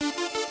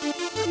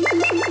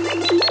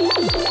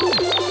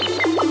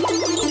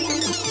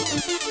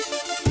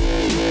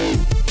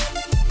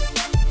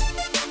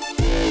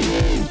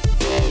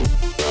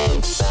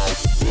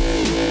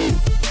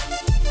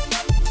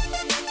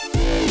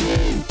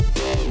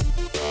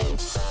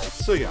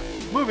So yeah,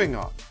 moving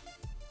on.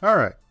 All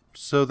right,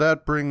 so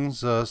that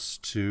brings us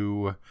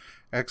to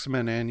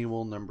X-Men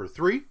Annual number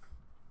 3,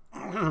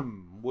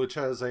 which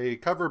has a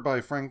cover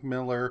by Frank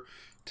Miller,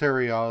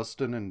 Terry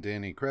Austin, and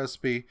Danny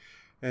Crespi,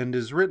 and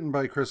is written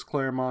by Chris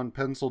Claremont,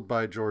 penciled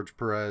by George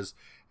Perez,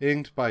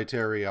 inked by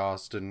Terry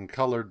Austin,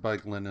 colored by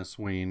Glynis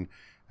Wein,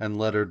 and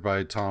lettered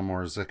by Tom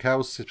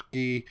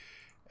Orzechowski,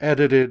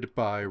 edited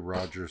by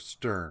Roger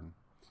Stern.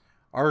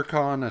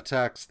 Archon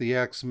attacks the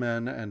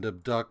X-Men and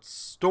abducts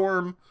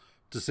Storm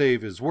to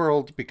save his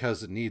world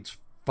because it needs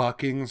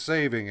fucking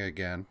saving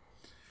again.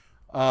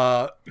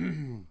 The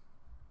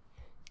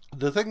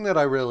thing that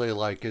I really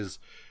like is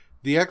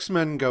the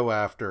X-Men go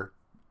after,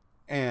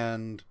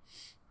 and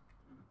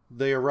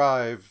they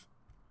arrive,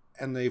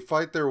 and they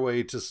fight their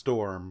way to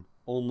Storm,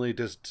 only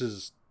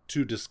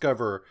to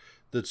discover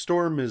that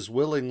Storm is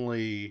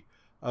willingly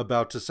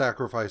about to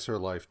sacrifice her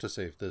life to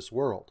save this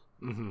world.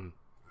 Mm-hmm.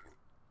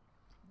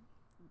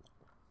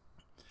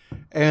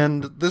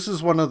 And this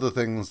is one of the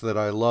things that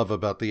I love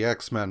about the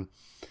X-Men.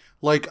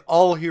 Like,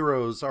 all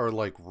heroes are,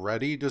 like,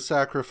 ready to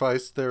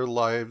sacrifice their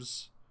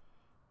lives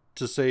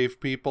to save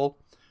people.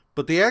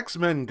 But the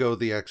X-Men go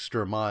the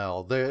extra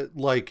mile. They're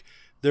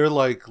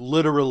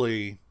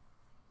literally,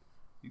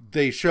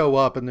 they show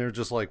up and they're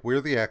just like,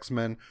 we're the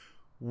X-Men.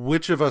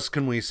 Which of us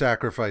can we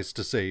sacrifice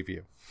to save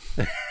you?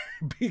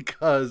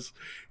 Because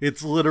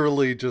it's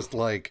literally just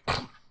like,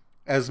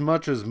 as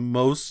much as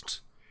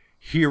most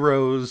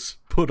heroes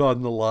put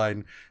on the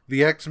line,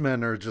 the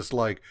X-Men are just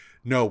like,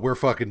 no, we're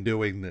fucking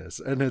doing this.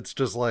 And it's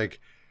just like,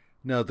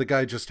 no, the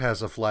guy just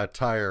has a flat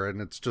tire. And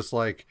it's just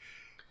like,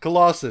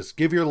 Colossus,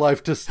 give your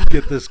life to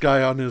get this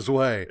guy on his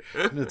way.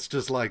 And it's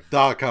just like,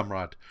 da,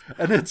 comrade.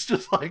 And it's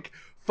just like,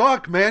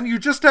 fuck, man, you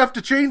just have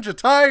to change a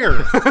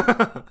tire.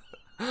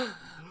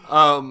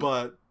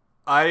 But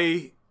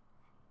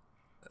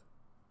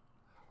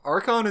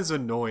Archon is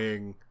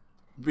annoying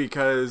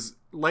because,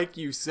 like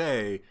you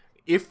say,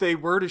 if they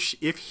were to,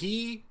 if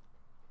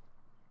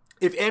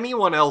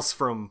anyone else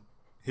from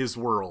his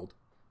world,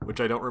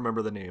 which I don't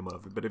remember the name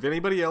of, but if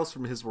anybody else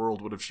from his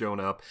world would have shown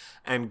up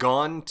and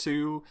gone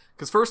to,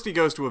 because first he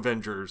goes to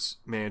Avengers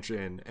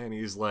Mansion and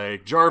he's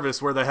like,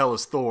 Jarvis, where the hell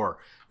is Thor?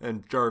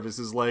 And Jarvis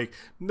is like,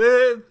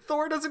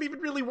 Thor doesn't even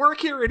really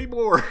work here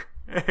anymore.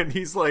 And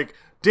he's like,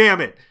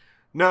 damn it.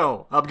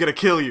 No, I'm gonna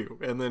kill you.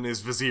 And then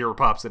his vizier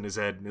pops in his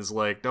head and is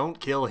like, don't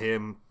kill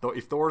him.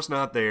 If Thor's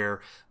not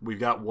there, we've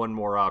got one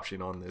more option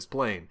on this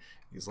plane.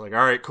 He's like,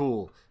 all right,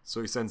 cool.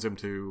 So he sends him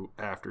to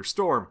after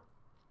Storm.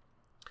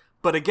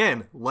 But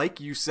again,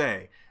 like you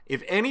say,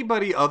 if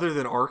anybody other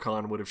than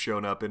Archon would have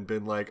shown up and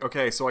been like,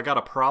 okay, so I got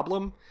a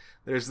problem.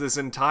 There's this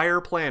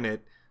entire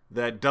planet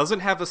that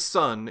doesn't have a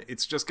sun.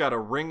 It's just got a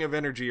ring of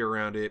energy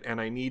around it. And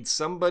I need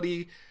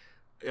somebody...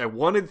 I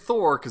wanted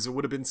Thor because it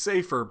would have been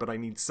safer, but I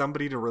need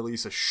somebody to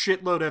release a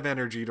shitload of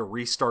energy to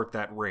restart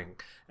that ring.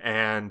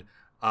 And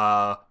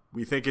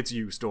we think it's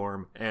you,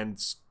 Storm.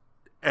 And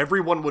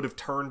everyone would have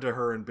turned to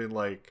her and been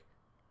like,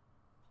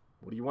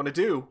 what do you want to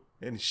do?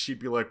 And she'd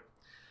be like,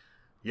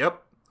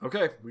 yep,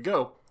 okay, we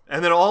go.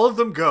 And then all of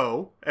them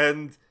go,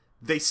 and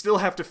they still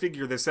have to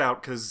figure this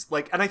out because,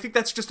 like, and I think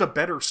that's just a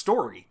better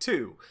story,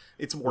 too.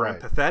 It's more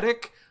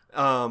empathetic,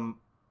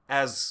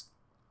 as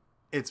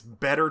it's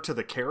better to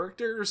the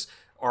characters.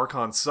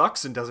 Archon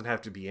sucks and doesn't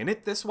have to be in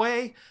it this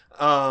way.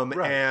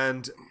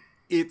 And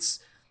it's...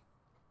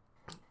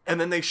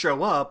 And then they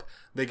show up,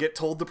 they get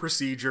told the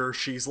procedure,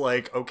 she's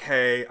like,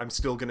 okay, I'm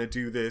still gonna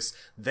do this.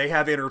 They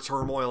have inner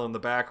turmoil in the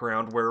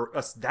background where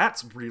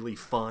that's really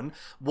fun.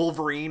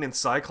 Wolverine and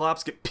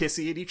Cyclops get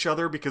pissy at each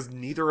other because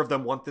neither of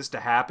them want this to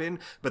happen,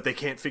 but they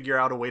can't figure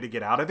out a way to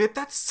get out of it.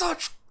 That's so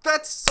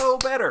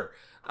better.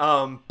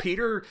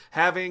 Peter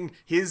having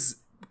his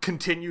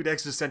continued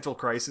existential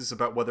crisis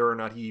about whether or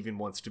not he even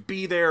wants to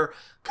be there,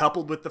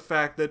 coupled with the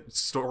fact that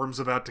Storm's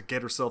about to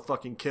get herself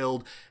fucking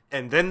killed,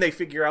 and then they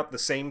figure out the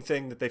same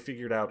thing that they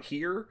figured out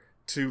here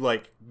to,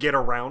 like, get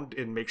around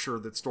and make sure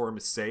that Storm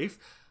is safe.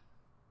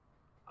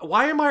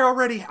 Why am I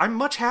already... I'm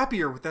much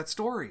happier with that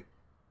story.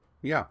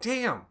 Yeah.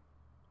 Damn.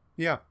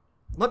 Yeah.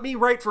 Let me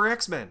write for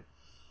X-Men.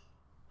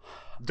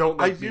 Do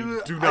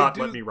not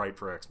let me write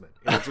for X-Men.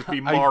 It'll just be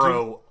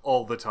Morrow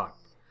all the time.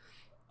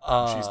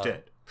 She's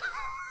dead.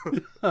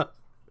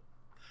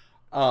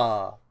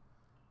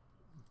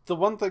 The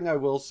one thing I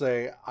will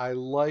say,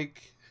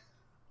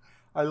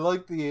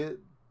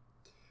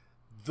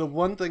 the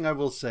one thing I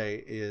will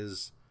say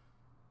is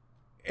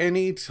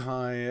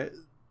anytime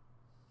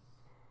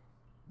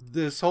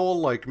this whole,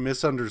 like,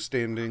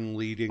 misunderstanding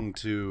leading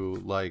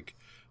to, like,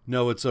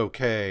 no, it's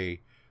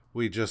okay,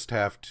 we just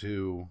have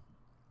to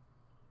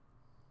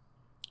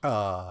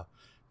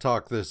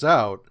talk this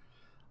out,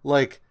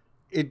 like,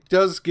 it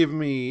does give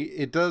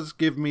me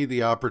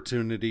the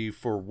opportunity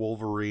for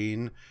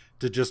Wolverine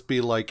to just be,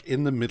 like,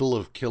 in the middle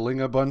of killing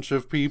a bunch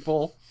of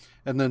people,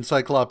 and then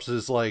Cyclops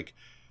is like,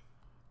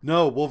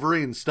 no,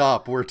 Wolverine,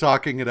 stop, we're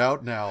talking it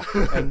out now.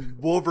 And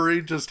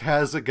Wolverine just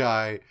has a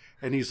guy,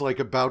 and he's, like,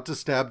 about to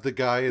stab the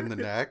guy in the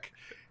neck,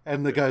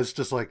 and the guy's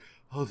just like,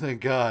 oh,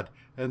 thank God.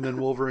 And then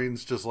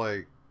Wolverine's just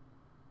like,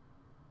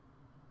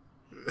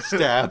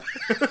 Stab.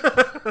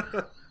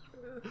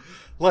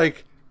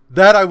 Like,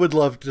 that I would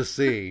love to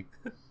see.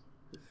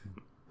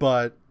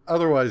 But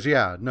otherwise,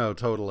 yeah, no,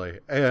 totally.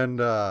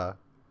 And, I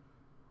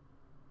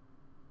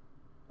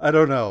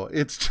don't know.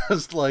 It's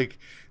just like,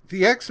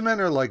 the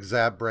X-Men are like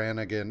Zap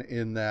Brannigan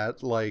in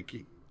that,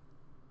 like,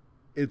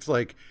 it's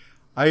like,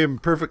 I am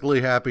perfectly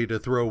happy to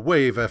throw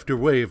wave after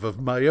wave of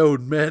my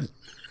own men.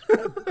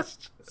 It's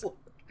just like,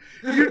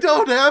 you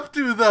don't have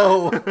to,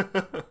 though.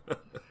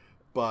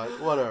 But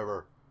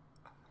whatever.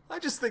 I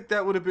just think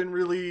that would have been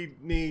really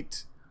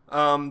neat.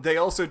 They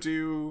also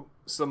do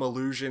some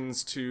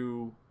allusions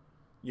to,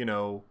 you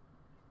know,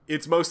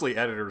 it's mostly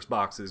editors'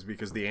 boxes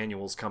because the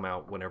annuals come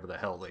out whenever the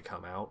hell they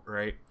come out,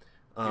 right?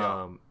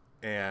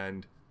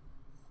 And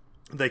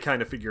they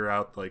kind of figure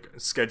out, like,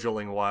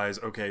 scheduling wise,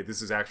 okay,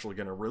 this is actually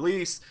going to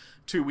release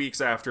 2 weeks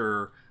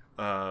after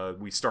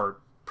we start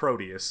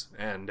Proteus,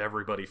 and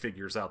everybody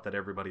figures out that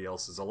everybody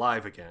else is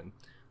alive again.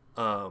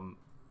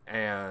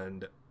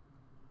 And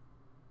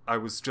I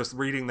was just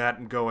reading that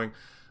and going,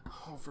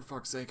 oh, for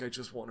fuck's sake, I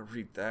just want to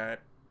read that.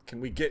 Can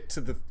we get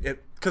to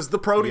because the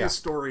Proteus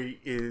story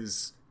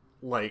is,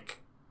 like,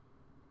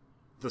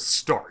 the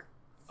start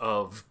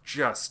of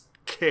just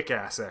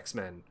kick-ass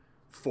X-Men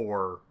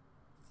for,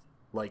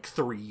 like,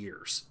 3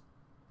 years.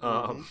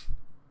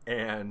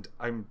 And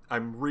I'm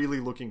really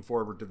looking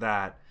forward to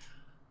that.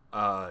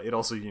 It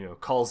also, you know,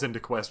 calls into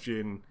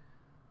question.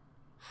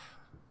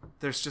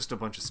 There's just a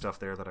bunch of stuff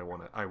there that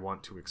I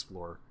want to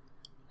explore.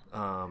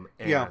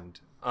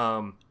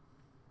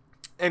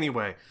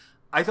 Anyway,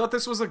 I thought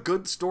this was a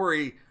good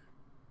story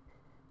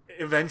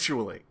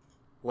eventually.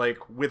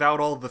 Like, without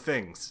all the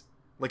things.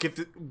 Like, I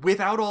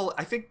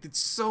think it's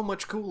so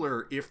much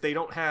cooler if they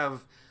don't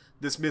have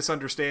this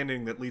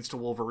misunderstanding that leads to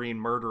Wolverine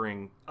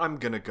murdering, I'm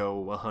gonna go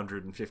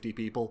 150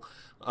 people,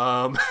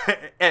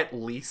 at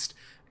least.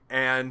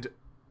 And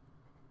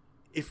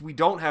if we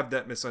don't have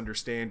that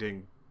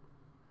misunderstanding,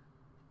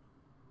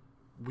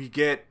 we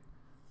get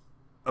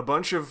a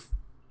bunch of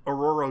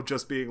Aurora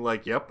just being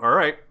like, yep, all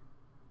right,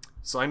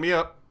 sign me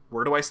up.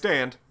 Where do I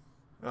stand?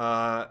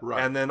 Right.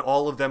 And then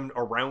all of them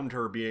around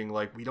her being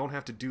like, we don't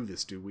have to do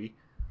this, do we?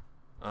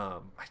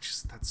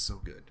 That's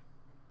so good.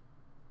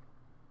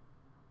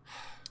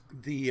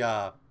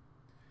 The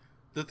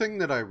thing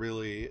that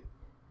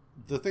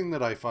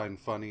I find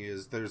funny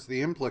is there's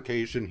the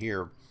implication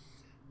here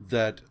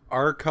that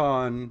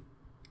that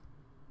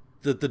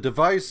the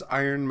device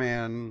Iron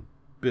Man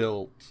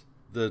built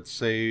that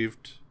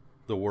saved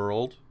the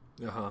world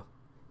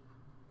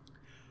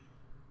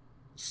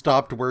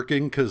stopped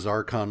working because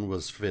Archon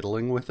was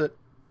fiddling with it.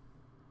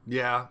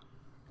 Yeah.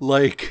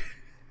 Like,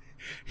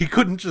 he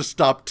couldn't just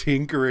stop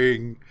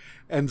tinkering,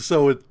 and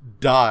so it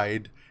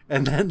died.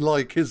 And then,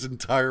 like, his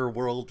entire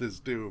world is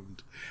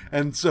doomed.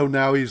 And so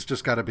now he's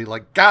just got to be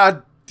like,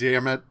 God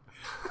damn it.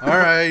 All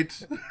right.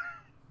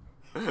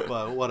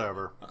 But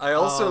whatever. I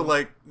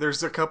also,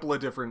 there's a couple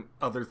of different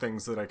other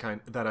things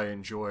that I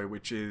enjoy,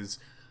 which is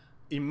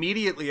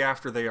immediately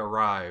after they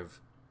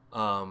arrive,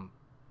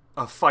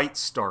 a fight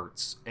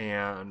starts,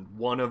 and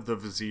one of the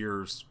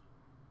viziers,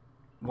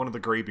 one of the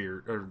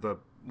Greybeard, or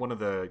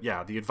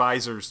the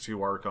advisors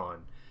to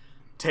Archon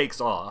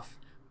takes off,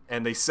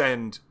 and they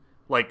send,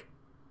 like,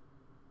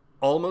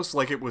 almost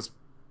like it was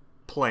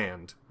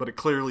planned, but it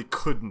clearly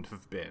couldn't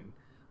have been,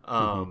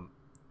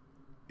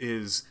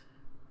 is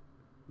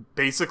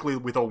basically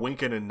with a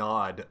wink and a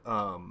nod,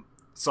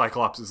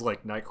 Cyclops is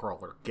like,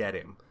 Nightcrawler, get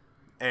him.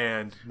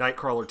 And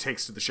Nightcrawler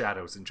takes to the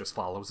shadows and just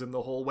follows him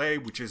the whole way,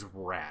 which is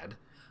rad.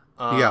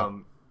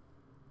 And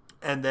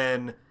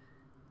then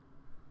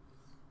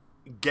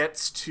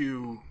gets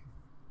to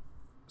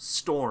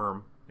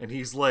Storm, and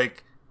he's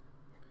like,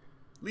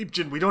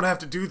 Liebchen, we don't have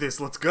to do this,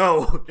 let's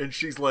go. And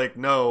she's like,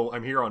 no,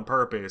 I'm here on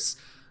purpose.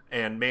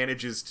 And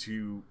manages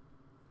to...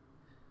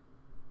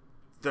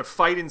 The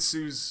fight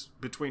ensues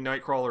between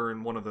Nightcrawler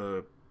and one of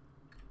the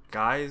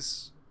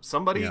guys,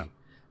 somebody,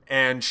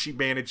 and she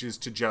manages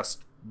to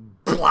just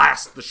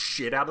blast the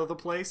shit out of the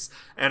place,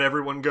 and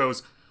everyone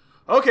goes,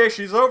 okay,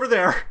 she's over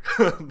there.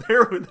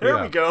 there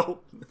we go.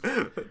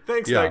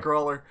 Thanks,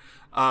 Nightcrawler.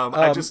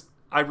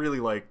 I really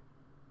like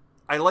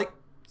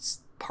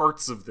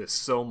parts of this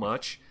so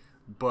much,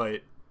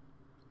 but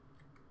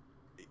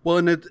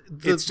and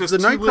it's just the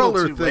too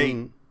Nightcrawler too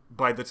thing. Late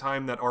by the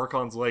time that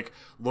Archon's like,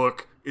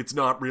 look, it's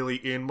not really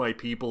in my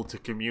people to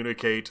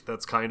communicate.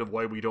 That's kind of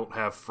why we don't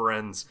have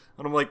friends.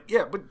 And I'm like,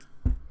 yeah, but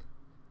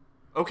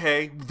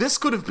okay, this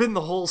could have been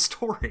the whole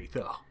story,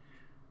 though.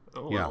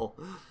 Oh well.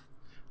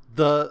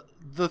 The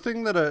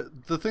thing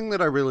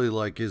that I really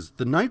like is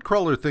the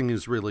Nightcrawler thing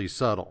is really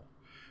subtle,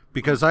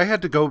 because I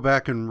had to go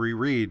back and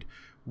reread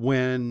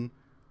when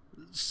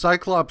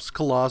Cyclops,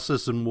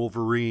 Colossus, and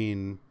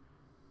Wolverine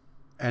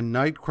and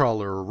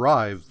Nightcrawler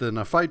arrive. Then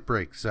a fight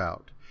breaks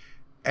out,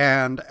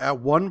 and at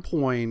one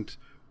point,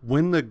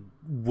 when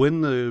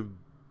the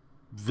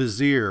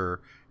Vizier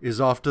is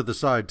off to the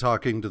side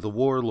talking to the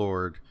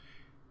Warlord,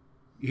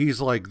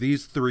 he's like,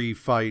 these three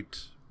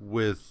fight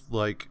with,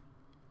 like,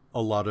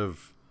 a lot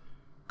of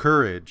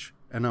courage.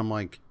 And I'm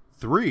like,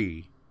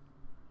 3?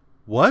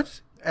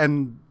 what?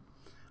 And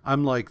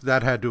I'm like,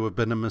 that had to have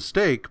been a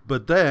mistake.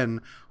 But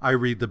then I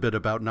read the bit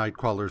about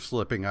Nightcrawler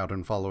slipping out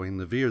and following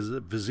the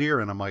Vizier,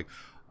 and I'm like,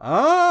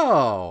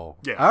 oh,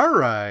 Yeah. all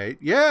right.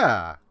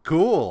 Yeah,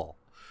 cool.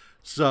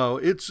 So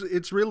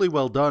it's really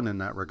well done in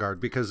that regard,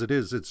 because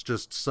it's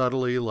just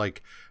subtly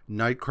like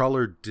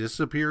Nightcrawler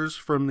disappears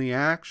from the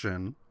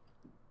action.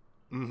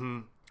 Mm-hmm.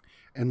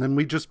 And then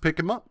we just pick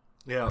him up.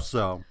 Yeah.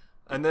 So.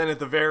 And then at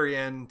the very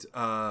end,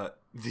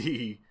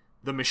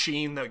 the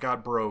machine that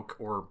got broke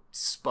or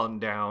spun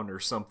down or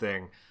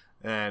something,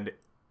 and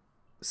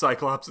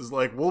Cyclops is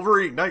like,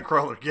 Wolverine,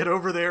 Nightcrawler, get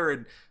over there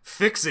and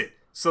fix it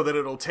so that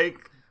it'll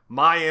take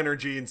my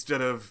energy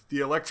instead of the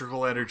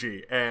electrical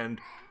energy. And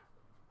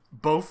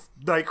both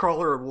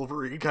Nightcrawler and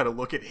Wolverine kind of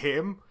look at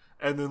him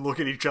and then look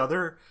at each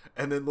other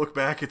and then look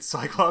back at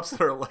Cyclops and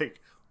are like,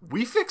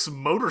 we fix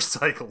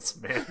motorcycles,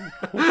 man.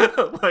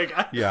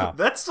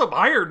 That's some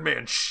Iron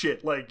Man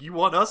shit. Like, you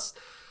want us?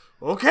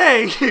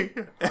 Okay.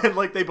 And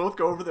like they both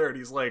go over there and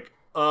he's like,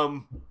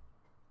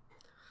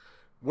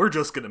 we're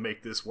just gonna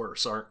make this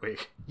worse, aren't we?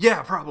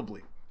 Yeah,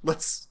 probably.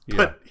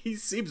 But he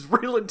seems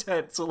real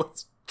intense, so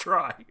let's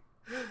try.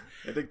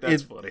 I think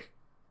that's funny.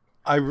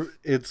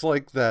 It's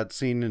like that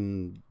scene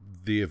in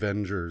The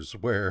Avengers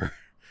where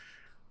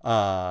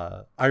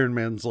Iron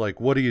Man's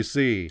like, what do you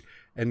see?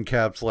 And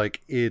Cap's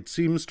like, it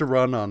seems to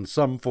run on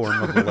some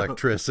form of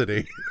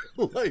electricity.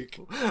 Like,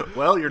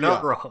 well, you're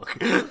not wrong.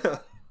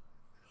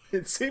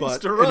 It seems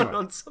to run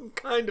on some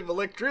kind of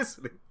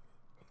electricity.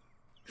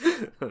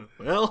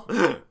 Well,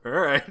 all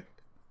right.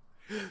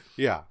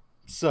 Yeah.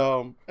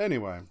 So,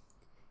 anyway,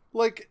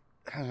 like,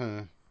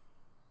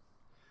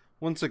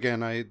 once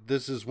again,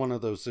 this is one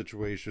of those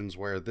situations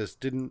where this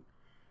didn't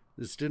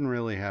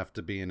really have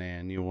to be an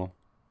annual,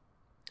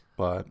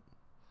 but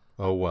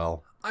oh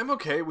well. I'm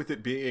okay with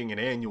it being an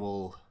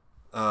annual.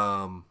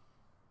 I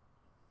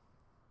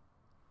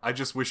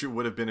just wish it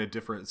would have been a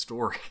different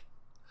story.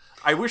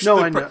 I wish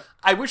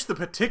the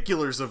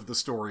particulars of the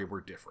story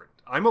were different.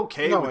 I'm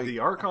okay with the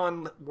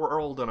Archon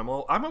world, and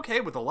I'm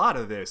okay with a lot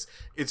of this.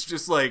 It's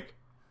just like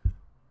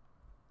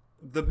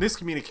the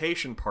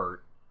miscommunication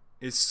part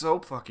is so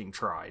fucking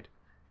tried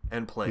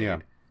and played. Yeah.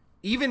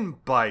 Even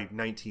by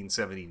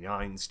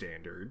 1979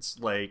 standards,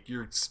 like,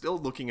 you're still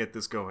looking at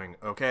this going,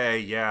 okay,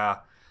 yeah,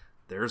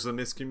 there's a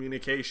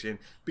miscommunication.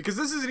 Because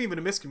this isn't even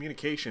a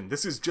miscommunication.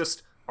 This is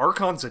just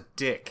Archon's a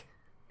dick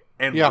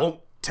and won't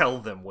tell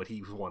them what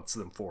he wants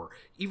them for.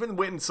 Even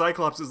when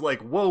Cyclops is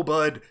like, whoa,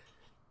 bud,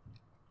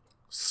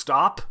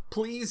 stop,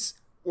 please?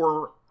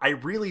 Or I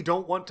really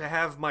don't want to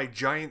have my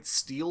giant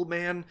steel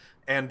man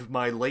and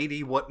my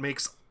lady what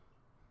makes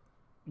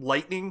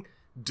lightning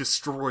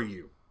destroy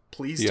you.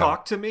 Please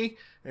talk to me.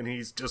 And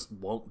he's just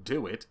won't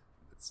do it.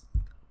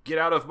 Get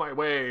out of my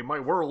way. My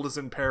world is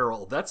in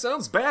peril. That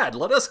sounds bad.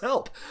 Let us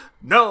help.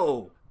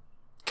 No.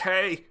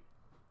 Okay.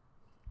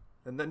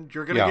 And then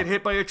you're going to get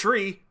hit by a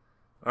tree.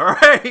 All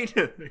right.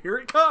 Here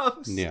it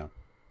comes. Yeah.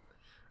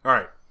 All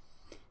right.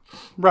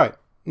 Right.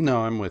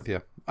 No, I'm with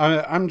you.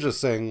 I'm just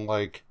saying,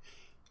 like,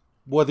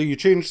 whether you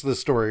change the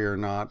story or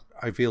not,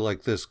 I feel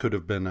like this could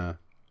have been a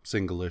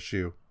single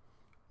issue,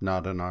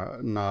 not an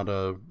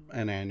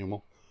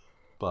annual.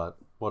 But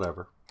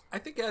whatever. I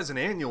think as an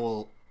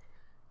annual,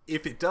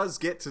 if it does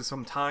get to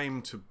some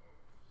time to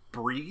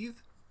breathe,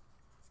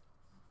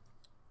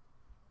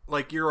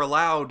 like, you're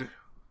allowed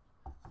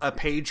a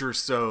page or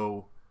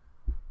so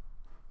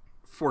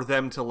for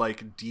them to,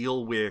 like,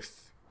 deal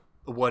with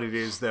what it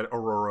is that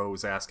Aurora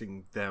is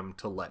asking them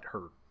to let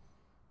her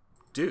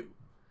do.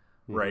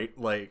 Mm-hmm. Right?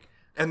 Like,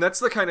 and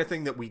that's the kind of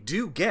thing that we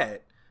do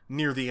get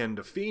near the end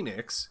of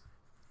Phoenix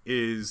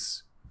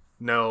is,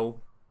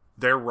 no,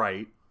 they're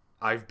right.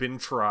 I've been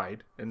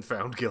tried and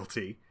found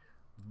guilty.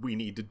 We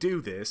need to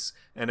do this.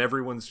 And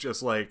everyone's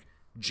just like,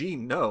 gee,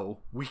 no,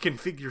 we can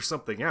figure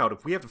something out.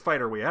 If we have to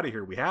fight our way out of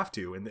here, we have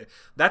to. And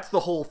that's the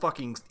whole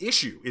fucking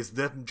issue, is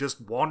them just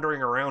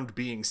wandering around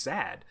being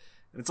sad.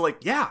 And it's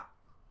like, yeah,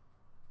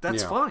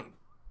 that's fine.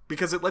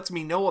 Because it lets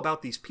me know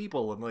about these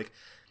people and, like,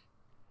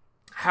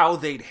 how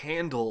they'd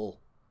handle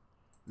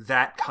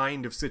that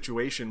kind of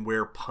situation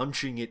where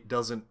punching it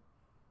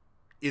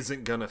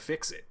isn't gonna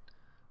fix it.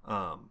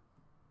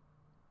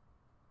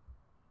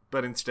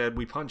 But instead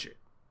we punch it.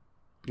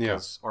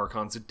 Because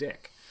Archon's a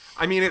dick.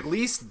 I mean, at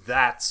least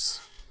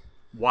that's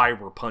why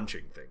we're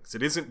punching things.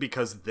 It isn't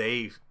because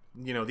the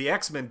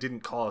X-Men didn't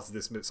cause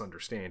this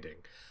misunderstanding.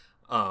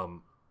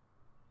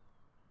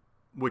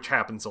 Which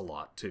happens a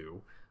lot,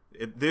 too.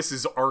 This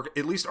is,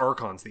 at least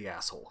Archon's the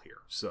asshole here.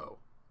 So,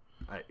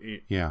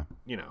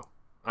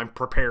 I'm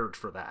prepared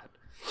for that.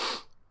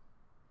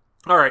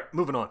 All right,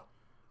 moving on.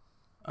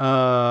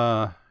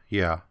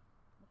 Yeah.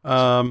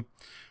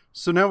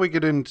 So now we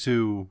get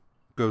into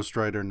Ghost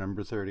Rider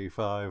number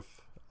 35,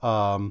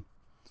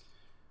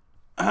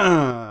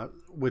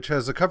 which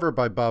has a cover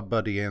by Bob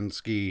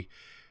Budiansky,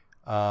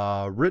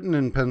 written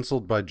and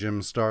penciled by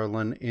Jim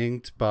Starlin,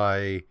 inked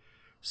by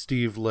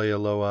Steve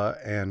Leialoha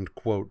and,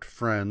 quote,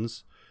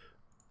 friends,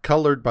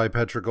 colored by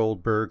Petra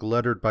Goldberg,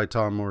 lettered by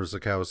Tom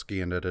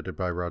Morzakowski, and edited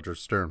by Roger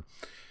Stern.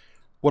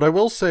 What I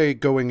will say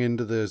going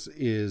into this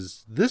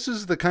is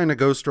the kind of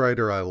Ghost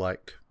Rider I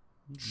like.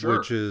 Sure.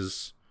 Which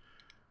is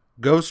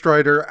Ghost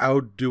Rider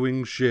out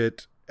doing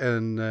shit,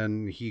 and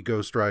then he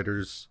Ghost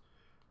Riders,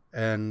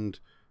 and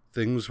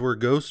things were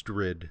ghost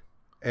rid.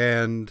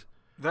 And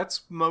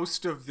that's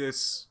most of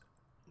this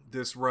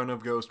run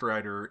of Ghost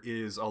Rider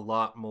is a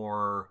lot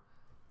more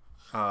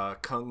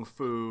kung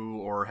fu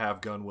or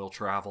have gun will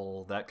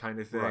travel, that kind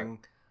of thing.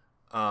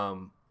 Right.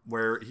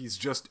 Where he's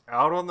just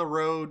out on the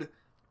road,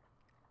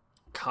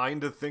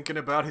 kind of thinking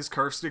about his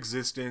cursed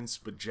existence,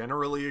 but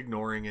generally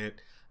ignoring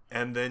it,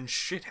 and then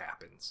shit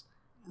happens.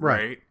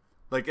 Right?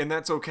 Like, and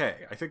that's okay.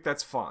 I think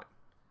that's fine.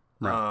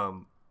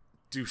 Right.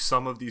 Do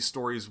some of these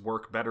stories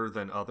work better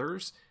than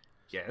others?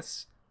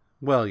 Yes.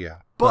 Well, yeah.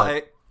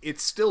 But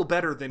it's still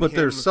better than But him.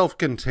 they're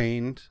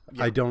self-contained.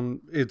 Yeah.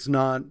 It's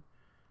not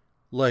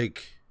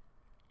like...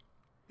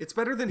 It's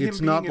better than him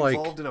being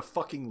involved in a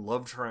fucking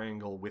love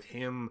triangle with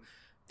him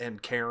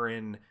and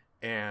Karen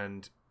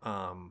and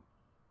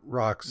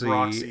Roxy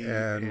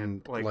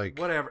and like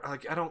whatever.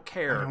 Like, I don't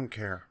care. I don't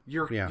care.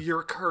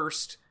 You're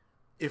cursed.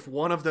 If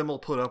one of them will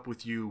put up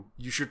with you,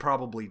 you should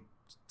probably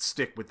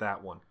stick with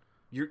that one.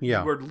 You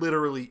are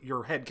literally,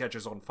 your head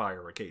catches on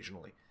fire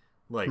occasionally.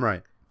 Like,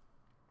 right.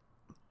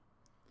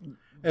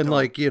 And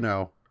like, you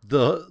know,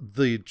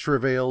 the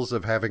travails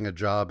of having a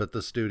job at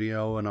the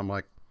studio, and I'm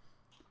like,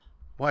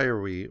 why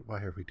are we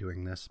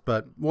doing this?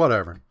 But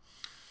whatever.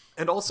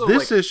 And also,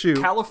 this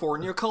issue,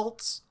 California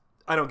cults,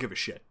 I don't give a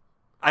shit.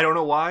 I don't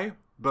know why,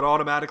 but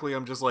automatically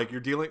I'm just like,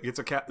 it's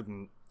a cat.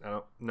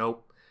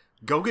 Nope.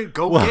 Go get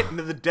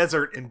into the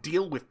desert and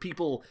deal with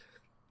people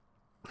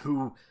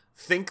who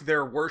think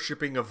they're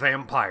worshiping a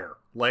vampire.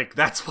 Like,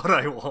 that's what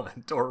I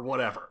want, or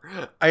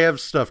whatever. I have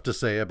stuff to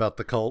say about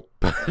the cult,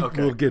 but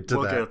okay. we'll get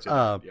to that.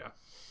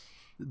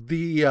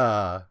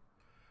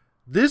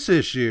 This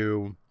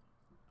issue,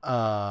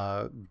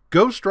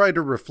 Ghost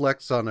Rider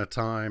reflects on a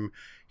time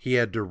he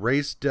had to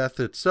race death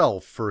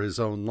itself for his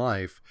own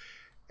life,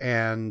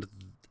 and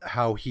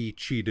how he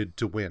cheated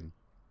to win.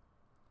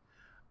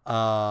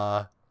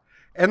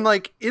 And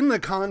like, in the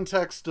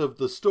context of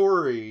the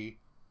story,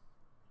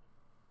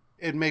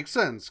 it makes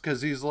sense,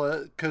 because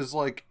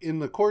in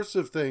the course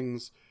of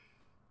things,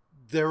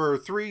 there are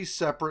 3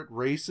 separate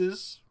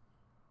races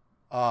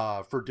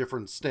for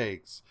different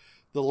stakes,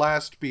 the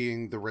last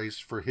being the race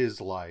for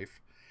his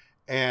life.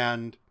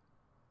 And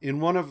in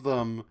one of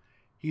them,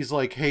 he's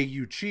like, hey,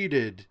 you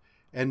cheated,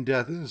 and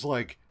Death is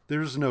like,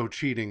 there's no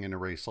cheating in a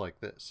race like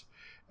this.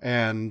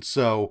 And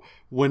so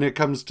when it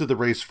comes to the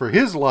race for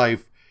his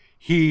life,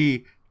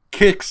 he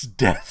kicks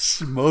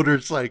Death's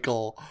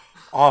motorcycle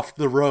off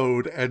the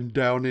road and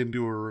down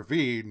into a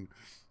ravine.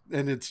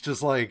 And it's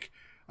just like,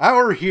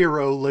 our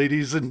hero,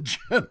 ladies and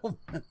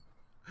gentlemen.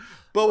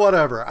 But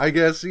whatever. I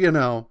guess, you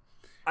know,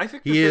 I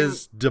think he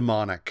is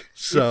demonic.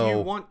 So if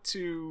you want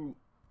to,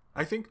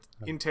 I think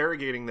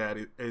interrogating that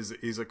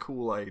is a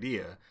cool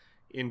idea,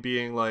 in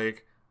being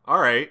like, all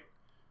right,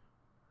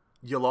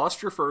 you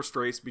lost your first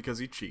race because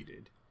he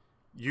cheated.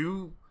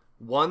 You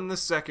won the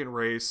second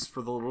race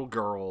for the little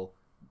girl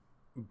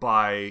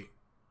by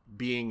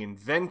being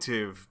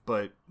inventive,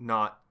 but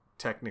not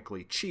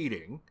technically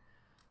cheating.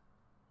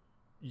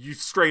 You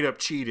straight up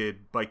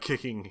cheated by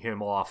kicking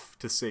him off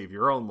to save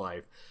your own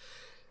life.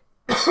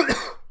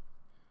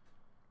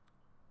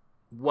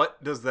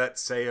 What does that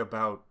say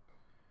about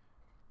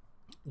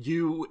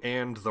you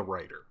and the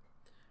writer?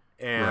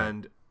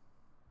 And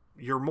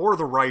you're more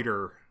the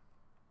writer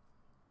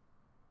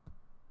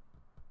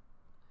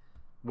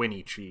when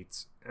he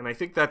cheats. And I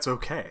think that's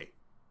okay,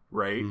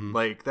 right? Mm-hmm.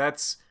 Like,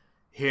 that's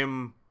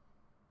him,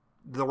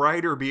 the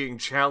writer, being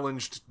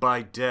challenged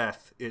by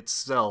death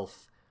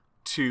itself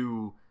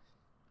to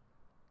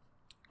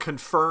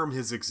confirm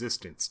his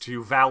existence,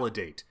 to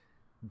validate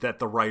that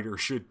the writer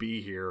should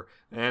be here.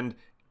 And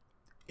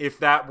if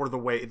that were the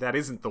way, that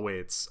isn't the way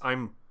it's,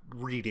 I'm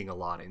reading a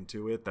lot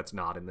into it, that's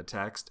not in the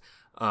text.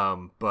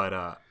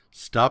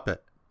 Stop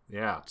it.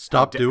 Yeah.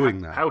 Stop doing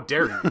that. How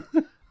dare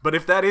you? But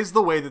if that is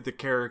the way that the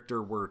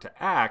character were to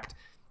act,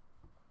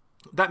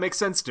 that makes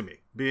sense to me.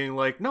 Being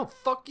like, no,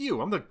 fuck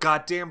you. I'm the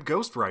goddamn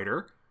Ghost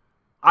Rider.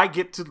 I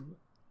get to...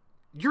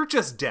 You're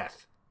just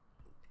death.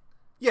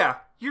 Yeah,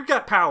 you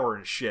got power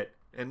and shit.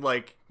 And,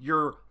 like,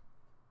 you're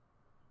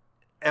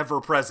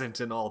ever-present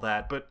and all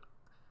that. But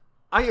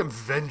I am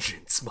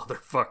vengeance,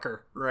 motherfucker.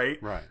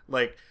 Right? Right.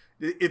 Like,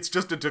 it's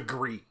just a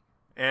degree.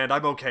 And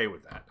I'm okay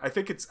with that. I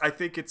think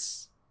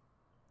it's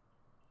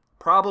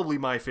probably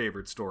my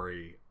favorite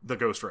story, the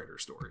Ghost Rider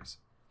stories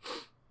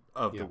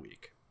of the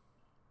week.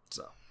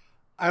 So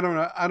I don't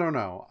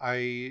know.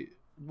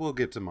 We'll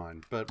get to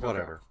mine, but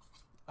whatever.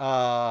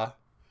 Okay.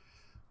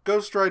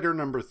 Ghost Rider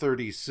number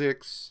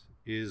 36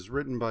 is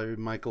written by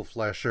Michael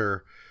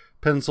Fleischer,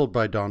 penciled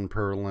by Don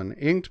Perlin,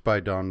 inked by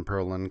Don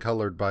Perlin,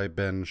 colored by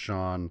Ben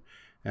Shawn,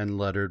 and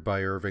lettered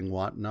by Irving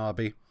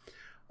Watanabe.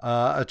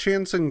 A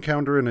chance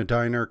encounter in a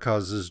diner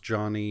causes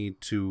Johnny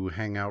to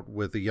hang out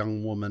with a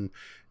young woman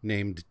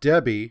named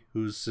Debbie,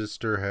 whose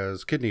sister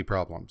has kidney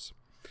problems.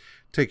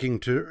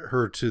 taking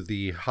her to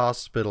the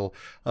hospital.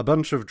 A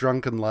bunch of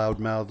drunken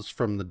loudmouths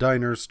from the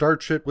diner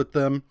start shit with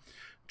them.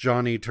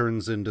 Johnny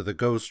turns into the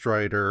Ghost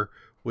Rider,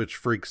 which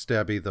freaks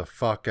Debbie the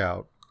fuck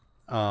out.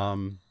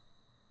 And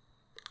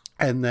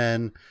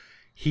then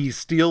he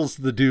steals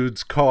the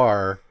dude's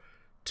car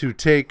to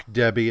take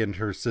Debbie and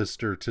her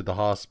sister to the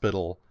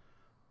hospital.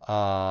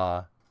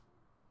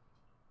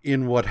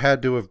 In what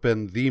had to have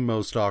been the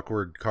most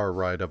awkward car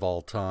ride of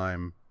all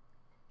time.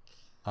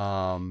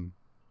 And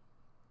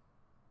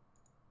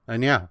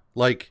yeah,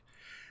 like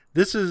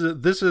this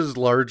is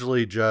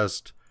largely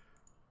just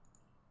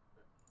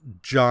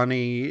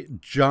Johnny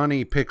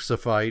picks a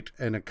fight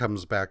and it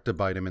comes back to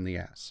bite him in the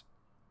ass.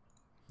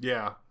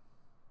 Yeah.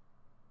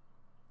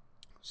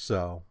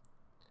 So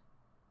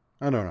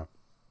I don't know.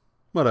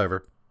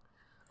 Whatever.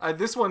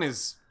 This one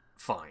is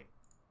fine.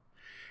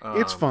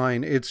 It's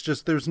fine. It's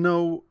just there's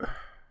no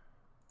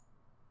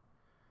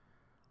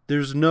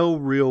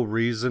real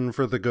reason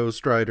for the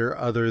Ghost Rider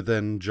other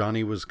than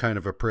Johnny was kind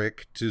of a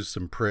prick to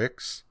some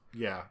pricks.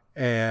 Yeah.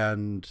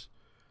 And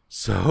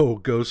so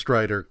Ghost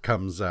Rider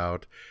comes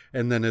out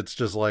and then it's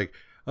just like,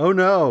 oh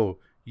no,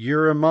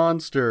 you're a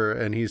monster.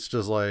 And he's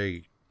just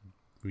like,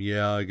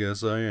 yeah, I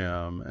guess I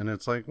am. And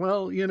it's like,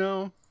 well, you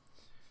know,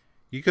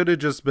 you could have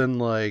just been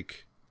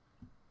like,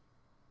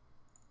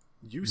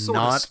 you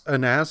not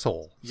an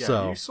asshole. Yeah,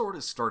 so, you sort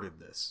of started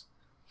this.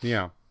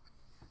 Yeah.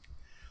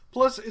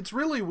 Plus, it's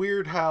really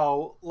weird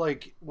how,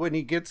 like, when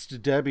he gets to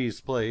Debbie's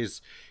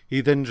place,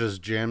 he then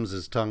just jams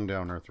his tongue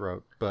down her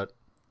throat. But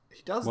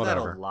he does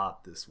whatever. that a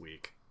lot this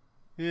week.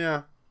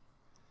 Yeah.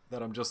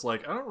 That I'm just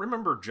like, I don't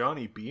remember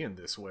Johnny being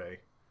this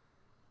way.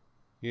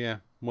 Yeah,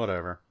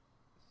 whatever.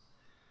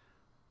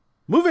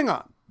 Moving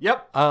on.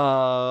 Yep.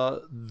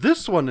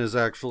 This one is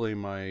actually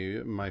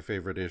my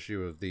favorite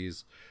issue of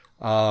these.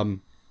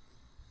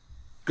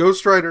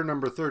 Ghost Rider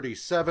number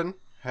 37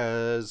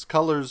 has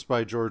colors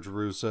by George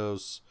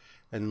Roussos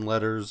and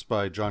letters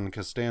by John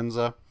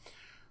Costanza.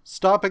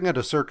 Stopping at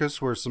a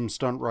circus where some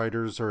stunt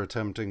riders are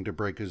attempting to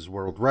break his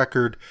world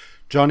record,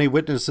 Johnny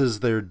witnesses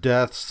their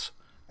deaths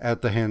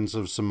at the hands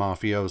of some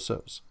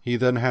mafiosos. He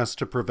then has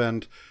to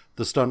prevent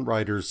the stunt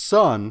rider's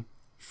son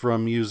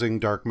from using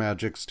dark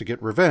magics to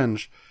get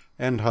revenge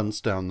and hunts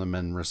down the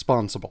men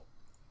responsible.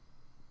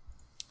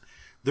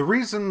 The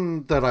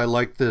reason that I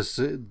like this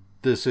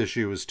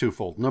issue is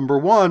twofold. Number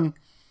one,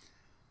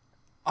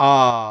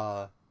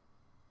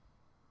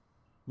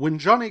 when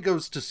Johnny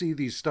goes to see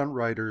these stunt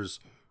riders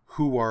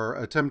who are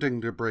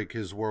attempting to break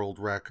his world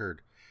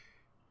record,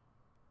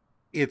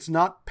 it's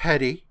not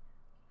petty.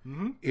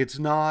 Mm-hmm. It's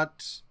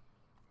not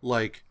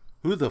like,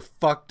 who the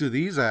fuck do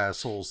these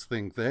assholes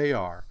think they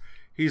are?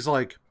 He's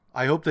like,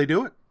 I hope they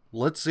do it.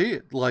 Let's see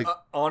it. Like,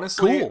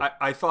 honestly, cool.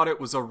 I thought it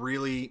was a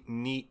really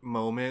neat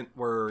moment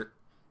where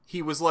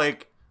he was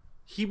like,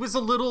 he was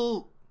a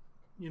little,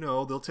 you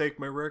know, they'll take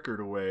my record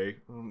away.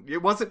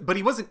 It wasn't, but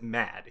he wasn't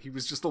mad. He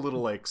was just a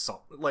little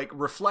like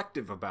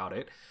reflective about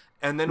it.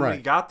 And then when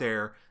he got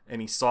there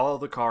and he saw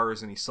the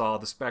cars and he saw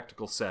the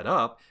spectacle set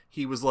up,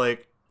 he was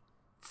like,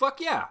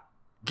 fuck yeah,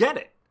 get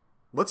it.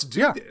 Let's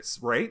do this,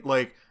 right?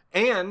 Like,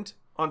 and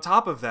on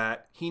top of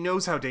that, he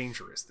knows how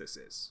dangerous this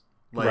is.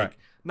 Like,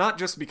 not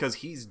just because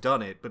he's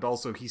done it, but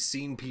also he's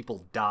seen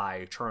people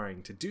die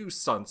trying to do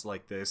stunts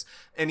like this,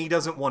 and he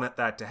doesn't want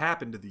that to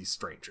happen to these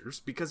strangers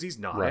because he's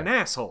not an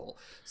asshole.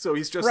 So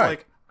he's just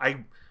like,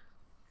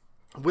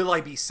 will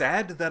I be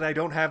sad that I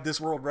don't have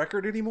this world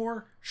record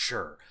anymore?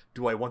 Sure.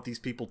 Do I want these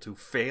people to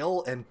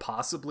fail and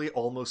possibly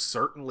almost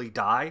certainly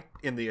die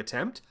in the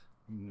attempt?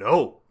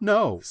 No.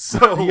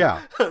 So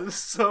yeah.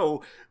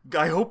 So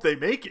I hope they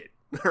make it,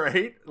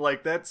 right?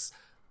 Like that's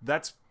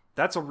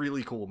a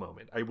really cool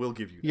moment. I will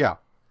give you that. Yeah.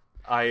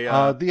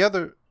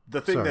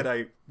 The thing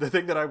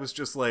that I was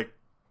just like,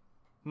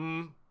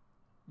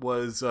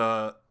 was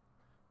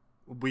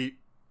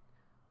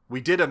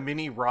we did a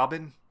mini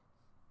Robin,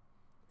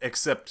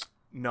 except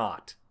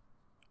not.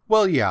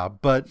 Well, yeah,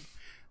 but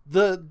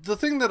the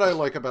thing that I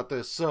like about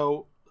this,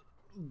 so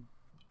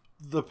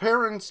the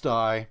parents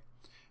die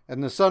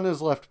and the son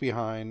is left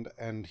behind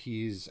and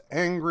he's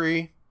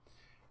angry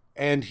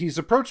and he's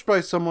approached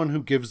by someone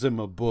who gives him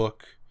a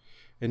book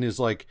and is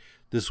like,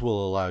 this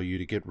will allow you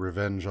to get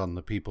revenge on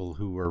the people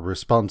who are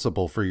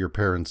responsible for your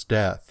parents'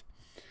 death.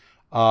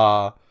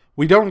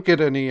 We don't get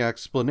any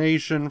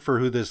explanation for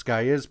who this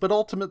guy is, but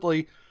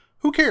ultimately,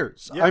 who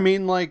cares? Yeah. I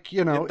mean, like,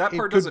 you know, that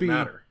part doesn't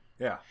matter.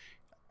 Yeah.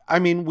 I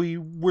mean,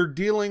 we're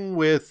dealing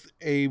with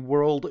a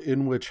world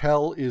in which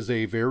hell is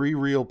a very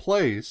real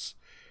place,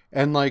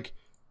 and like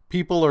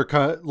people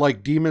are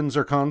like demons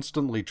are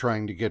constantly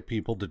trying to get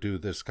people to do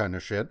this kind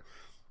of shit.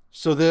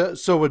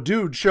 So a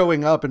dude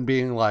showing up and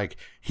being like,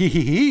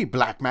 hee,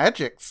 black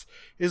magics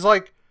is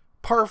like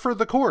par for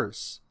the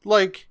course.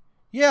 Like,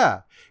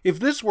 yeah, if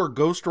this were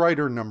Ghost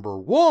Rider number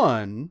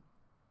 1,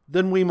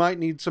 then we might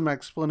need some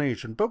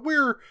explanation. But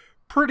we're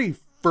pretty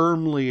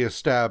firmly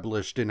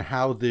established in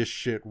how this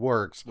shit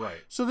works. Right.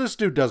 So this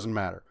dude doesn't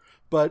matter.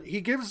 But he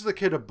gives the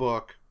kid a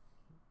book,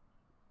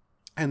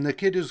 and the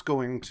kid is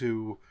going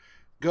to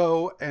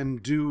go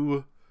and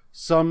do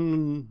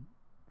some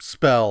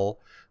spell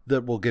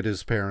that will get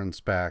his parents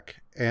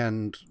back.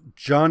 And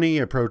Johnny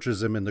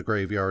approaches him in the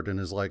graveyard and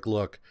is like,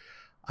 look,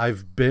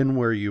 I've been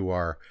where you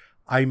are.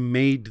 I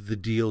made the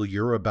deal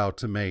you're about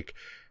to make.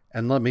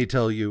 And let me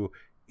tell you,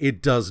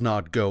 it does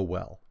not go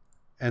well.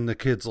 And the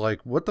kid's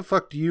like, what the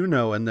fuck do you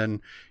know? And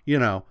then,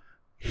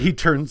 he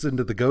turns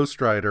into the Ghost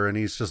Rider and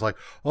he's just like,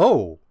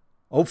 oh,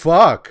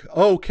 fuck.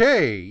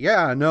 Okay.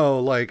 Yeah, no,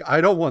 like,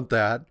 I don't want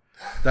that.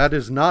 That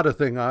is not a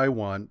thing I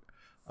want.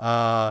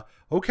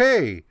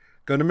 Okay.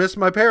 Gonna miss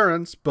my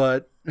parents,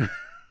 but...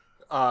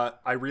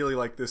 I really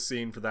like this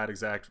scene for that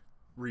exact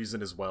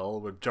reason as well,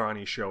 with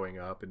Johnny showing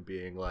up and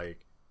being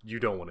like, you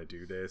don't want to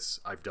do this.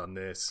 I've done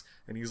this.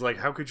 And he's like,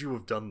 how could you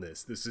have done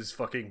this? This is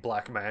fucking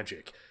black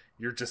magic.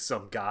 You're just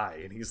some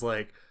guy. And he's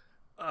like,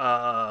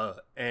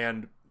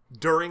 and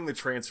during the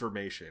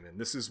transformation, and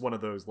this is one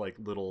of those like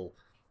little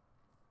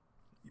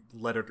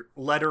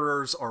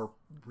letterers are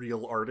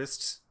real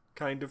artists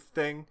kind of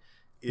thing,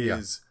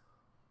 is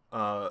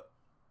they're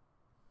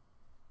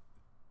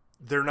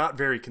not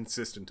very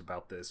consistent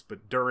about this,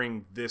 but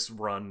during this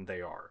run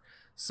they are.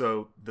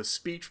 So the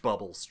speech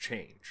bubbles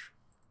change,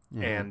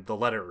 and the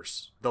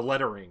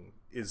lettering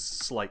is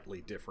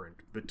slightly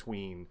different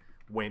between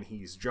when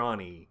he's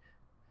Johnny.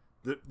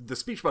 The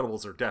speech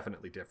bubbles are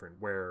definitely different,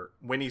 where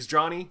when he's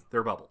Johnny,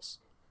 they're bubbles.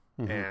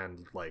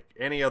 And like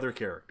any other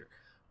character.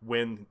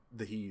 When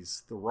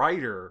he's the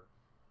writer,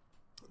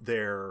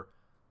 they're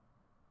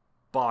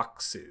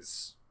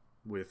boxes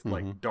with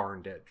like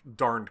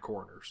darned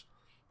corners.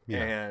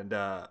 Yeah. And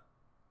I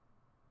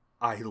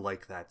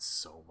like that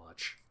so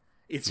much.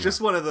 It's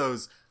just one of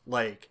those,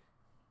 like,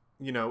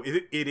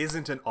 it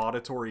isn't an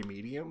auditory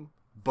medium,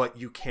 but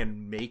you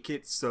can make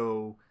it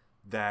so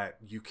that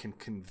you can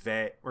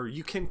convey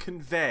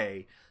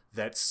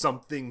that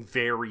something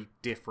very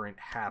different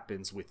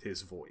happens with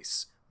his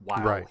voice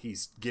while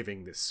he's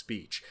giving this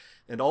speech.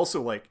 And also,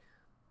 like,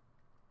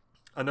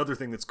 another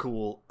thing that's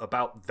cool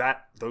about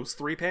those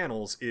 3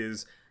 panels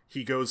is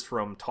he goes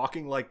from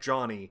talking like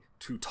Johnny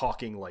to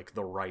talking like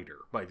the writer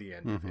by the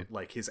end of it.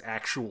 Like, his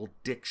actual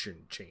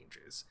diction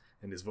changes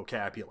and his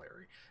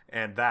vocabulary.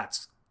 And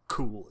that's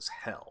cool as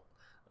hell.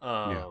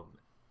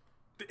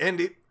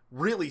 And it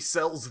really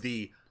sells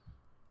the,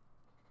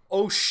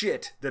 oh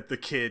shit, that the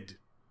kid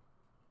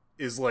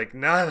is like,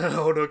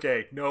 no,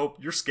 okay, nope,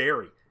 you're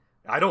scary.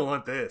 I don't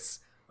want this.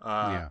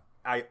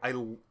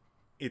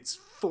 It's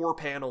 4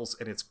 panels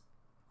and it's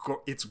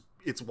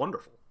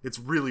wonderful. It's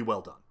really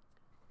well done.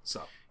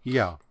 So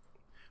yeah,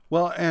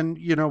 well, and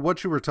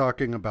what you were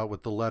talking about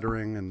with the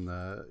lettering and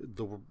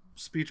the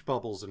speech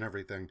bubbles and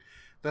everything,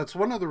 that's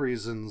one of the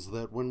reasons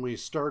that when we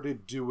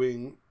started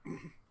doing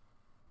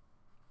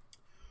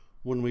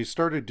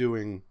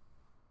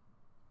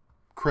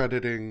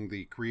crediting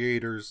the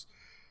creators,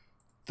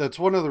 that's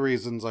one of the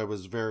reasons I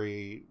was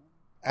very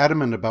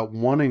adamant about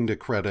wanting to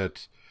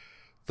credit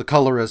the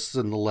colorists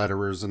and the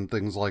letterers and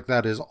things like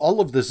that, is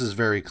all of this is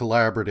very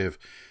collaborative.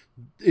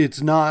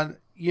 It's not,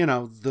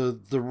 the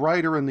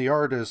writer and the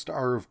artist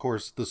are, of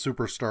course, the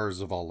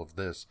superstars of all of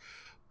this.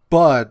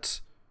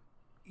 But,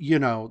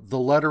 the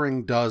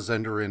lettering does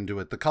enter into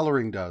it. The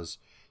coloring does.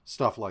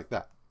 Stuff like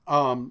that.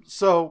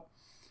 So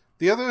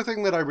the other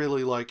thing that I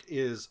really like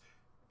is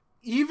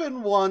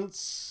even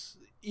once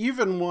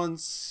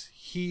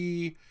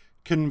he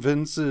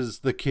convinces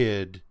the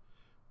kid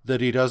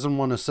that he doesn't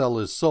want to sell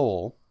his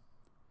soul,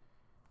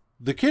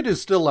 the kid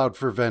is still out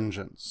for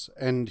vengeance.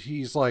 And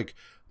he's like,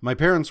 my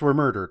parents were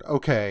murdered.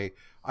 Okay,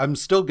 I'm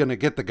still going to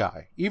get the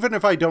guy. Even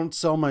if I don't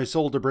sell my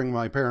soul to bring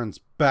my parents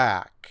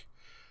back,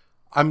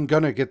 I'm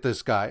going to get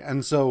this guy.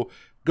 And so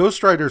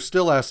Ghost Rider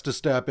still has to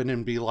step in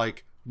and be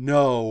like,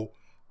 no,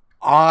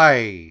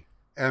 I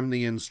am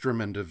the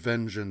instrument of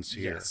vengeance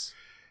here. Yes.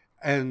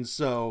 And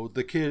so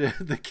the kid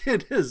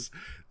has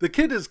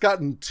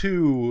gotten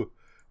 2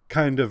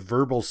 kind of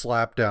verbal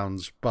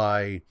slapdowns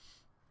by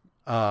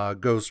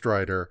Ghost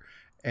Rider,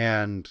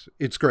 and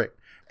it's great.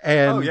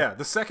 And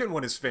the second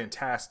one is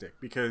fantastic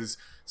because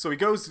so he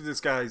goes to this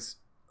guy's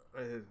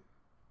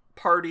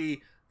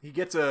party, he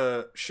gets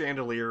a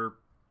chandelier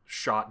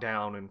shot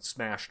down and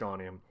smashed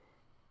on him,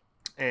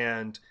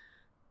 and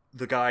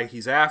the guy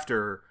he's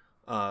after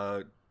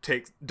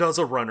does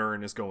a runner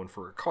and is going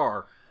for a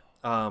car.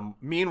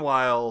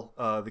 Meanwhile,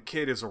 the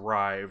kid has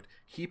arrived.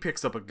 He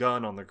picks up a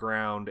gun on the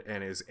ground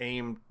and is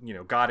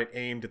got it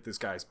aimed at this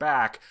guy's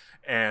back,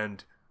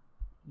 and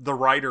the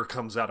writer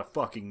comes out of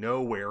fucking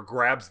nowhere,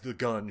 grabs the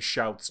gun,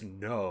 shouts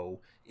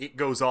no. It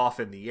goes off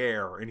in the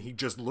air, and he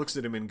just looks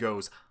at him and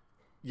goes,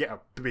 yeah,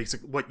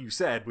 basically what you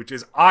said, which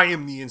is, I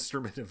am the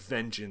instrument of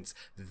vengeance.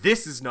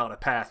 This is not a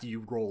path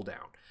you roll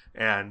down.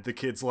 And the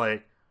kid's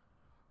like,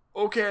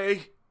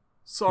 okay,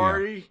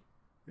 sorry.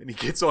 Yeah. And he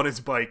gets on his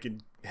bike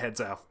and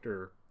heads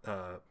after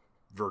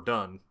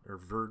Verdun,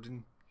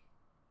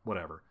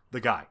 whatever.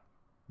 The guy,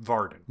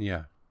 Varden.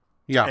 Yeah.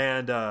 Yeah.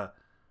 And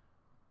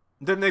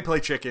then they play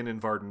chicken and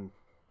Varden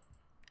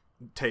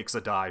takes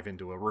a dive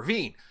into a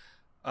ravine.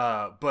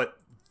 But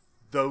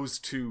those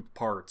 2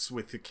 parts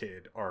with the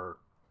kid are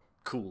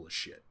cool as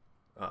shit.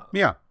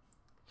 Yeah.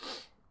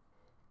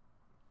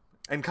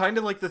 And kind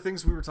of like the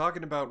things we were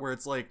talking about where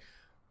it's like,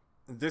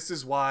 this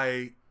is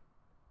why,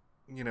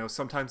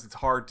 sometimes it's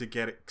hard to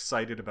get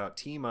excited about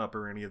Team Up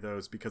or any of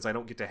those, because I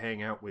don't get to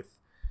hang out with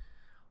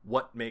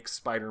what makes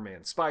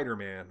Spider-Man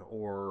Spider-Man,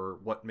 or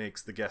what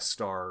makes the guest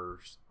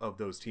stars of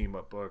those Team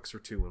Up books or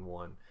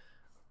 2-in-1.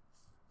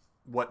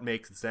 What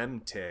makes them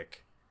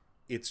tick.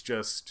 It's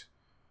just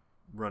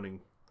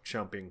running,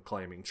 jumping,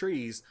 climbing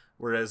trees.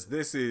 Whereas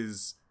this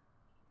is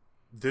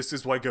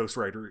why Ghost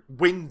Rider,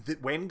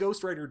 when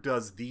Ghost Rider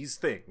does these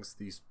things,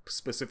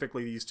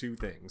 specifically these two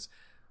things,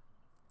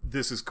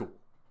 this is cool.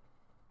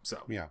 So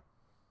yeah,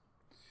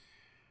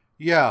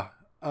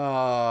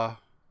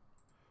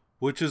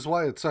 which is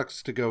why it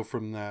sucks to go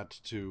from that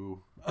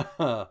to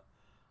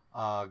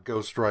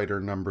Ghost Rider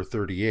number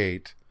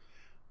 38,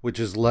 which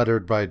is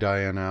lettered by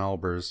Diana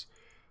Albers.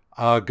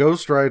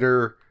 Ghost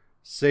Rider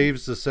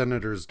saves the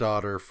senator's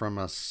daughter from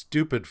a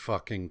stupid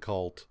fucking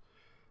cult,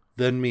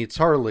 then meets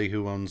Harley,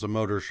 who owns a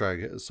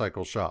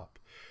motorcycle shop.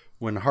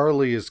 When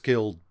Harley is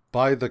killed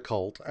by the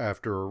cult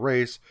after a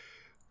race,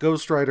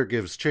 Ghost Rider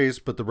gives chase,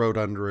 but the road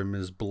under him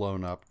is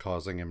blown up,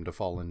 causing him to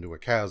fall into a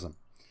chasm.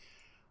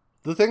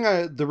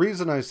 The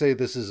reason I say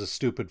this is a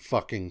stupid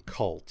fucking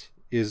cult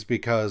is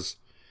because,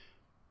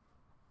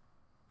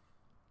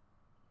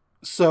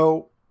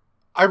 so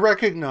I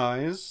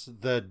recognize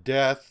that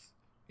death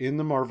in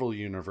the Marvel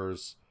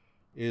Universe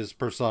is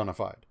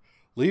personified.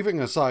 Leaving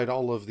aside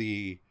all of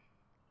the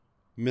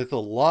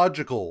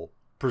mythological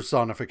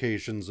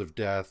personifications of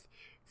death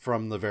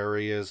from the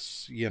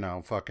various,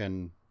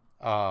 fucking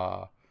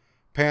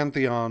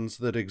pantheons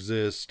that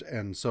exist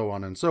and so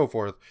on and so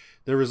forth,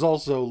 there is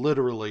also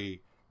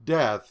literally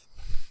death,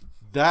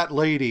 that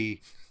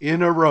lady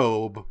in a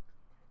robe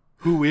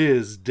who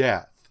is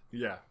death.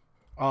 Yeah.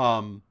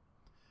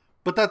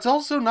 But that's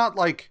also not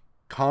like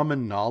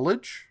common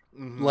knowledge.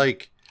 Mm-hmm.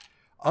 Like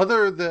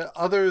other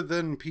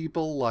than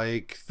people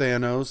like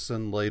Thanos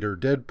and later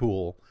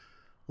Deadpool,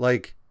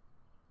 like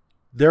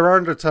there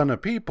aren't a ton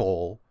of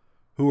people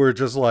who are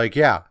just like,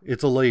 yeah,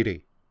 it's a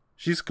lady.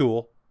 She's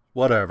cool.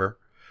 Whatever.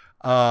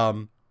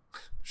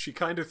 She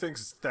kind of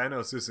thinks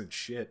Thanos isn't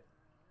shit.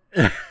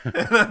 And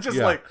I'm just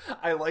like,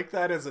 I like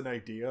that as an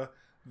idea,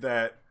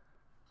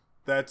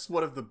 that's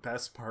one of the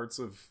best parts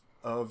of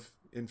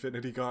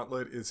Infinity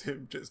Gauntlet, is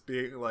him just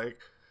being like,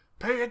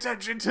 pay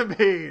attention to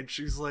me, and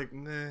she's like,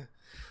 nah.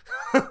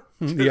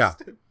 Yeah.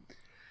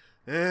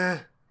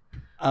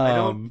 I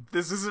don't,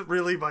 this isn't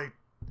really what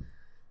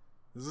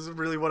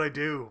I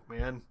do,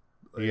 man.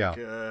 Like, yeah.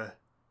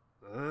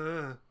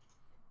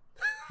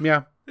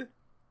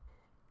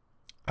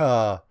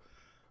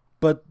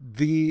 But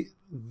the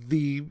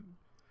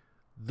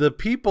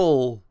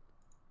people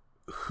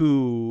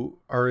who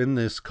are in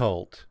this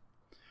cult,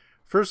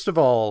 first of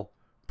all,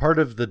 part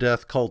of the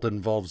death cult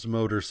involves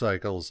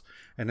motorcycles,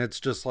 and it's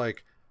just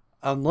like,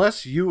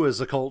 unless you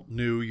as a cult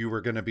knew you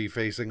were going to be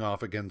facing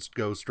off against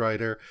Ghost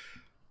Rider,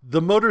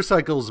 the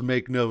motorcycles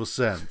make no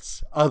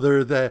sense.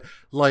 Other than,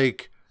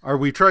 like, are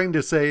we trying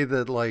to say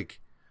that, like,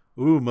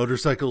 ooh,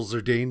 motorcycles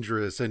are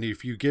dangerous, and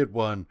if you get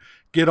on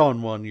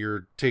one,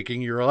 you're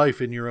taking your life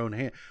in your own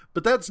hand?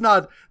 But that's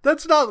not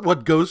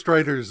what Ghost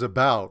Rider is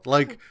about.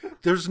 Like,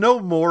 there's no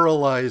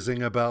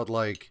moralizing about,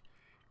 like,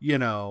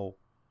 no,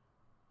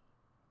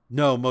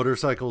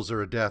 motorcycles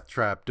are a death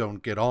trap,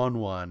 don't get on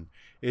one.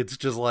 It's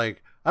just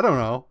like, I don't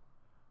know,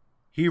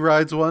 he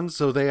rides one,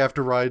 so they have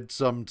to ride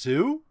some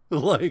too?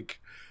 Like,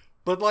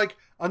 but like,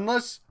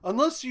 unless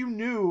you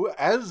knew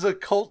as a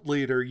cult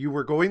leader you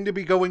were going to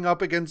be going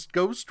up against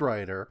Ghost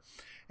Rider,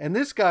 and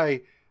this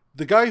guy,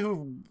 the guy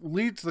who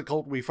leads the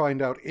cult, we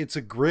find out it's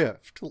a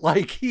grift.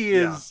 Like,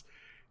 he's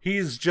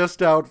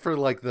just out for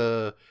like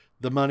the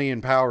money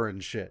and power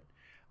and shit.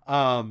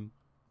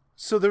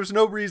 So there's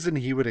no reason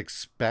he would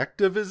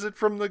expect a visit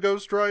from the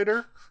Ghost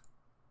Rider.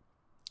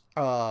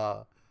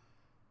 But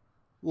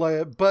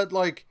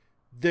like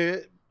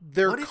their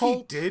what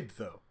cult. If he did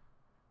though?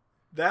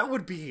 That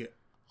would be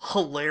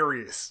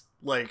hilarious.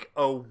 Like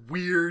a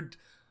weird.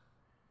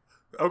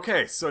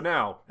 Okay, so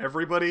now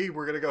everybody,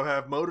 we're gonna go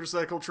have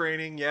motorcycle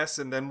training, yes,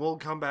 and then we'll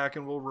come back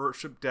and we'll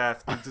worship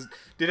death.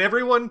 Did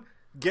everyone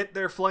get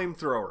their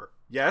flamethrower?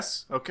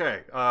 Yes.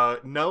 Okay.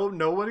 No,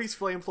 nobody's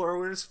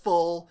flamethrower is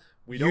full.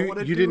 We don't want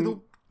to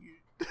do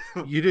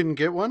You didn't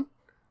get one?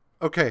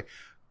 Okay.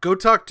 Go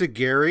talk to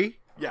Gary.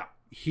 Yeah.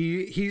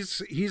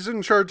 He's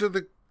in charge of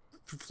the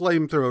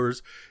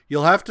flamethrowers.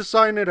 You'll have to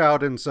sign it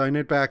out and sign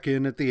it back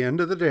in at the end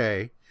of the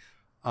day.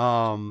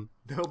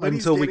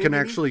 Until we can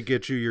actually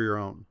get you your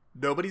own.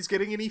 Nobody's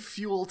getting any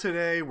fuel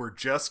today. We're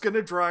just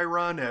gonna dry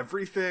run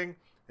everything.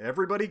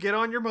 Everybody get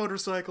on your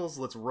motorcycles.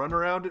 Let's roll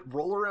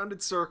around in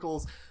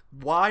circles.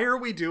 Why are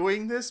we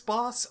doing this,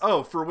 boss?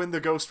 Oh, for when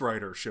the Ghost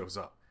Rider shows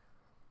up.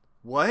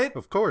 What?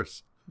 Of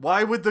course.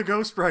 Why would the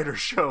Ghost Rider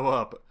show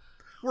up?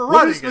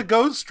 What is the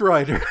Ghost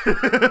Rider?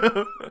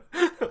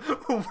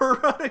 We're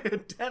running a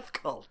death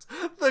cult.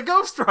 The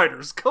Ghost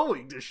Rider's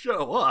going to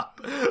show up.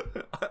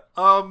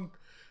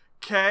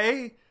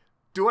 Okay.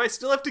 Do I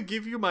still have to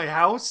give you my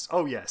house?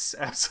 Oh yes,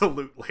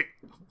 absolutely.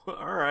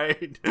 All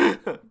right.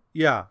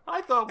 Yeah.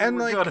 I thought we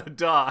were gonna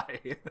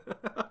die.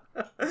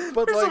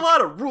 But there's a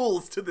lot of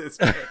rules to this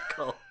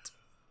cult.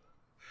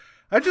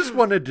 I just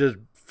wanted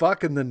to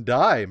fuck and then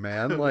die,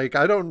 man. Like,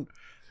 I don't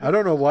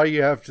know why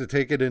you have to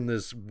take it in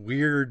this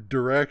weird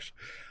direction.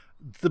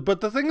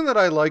 But the thing that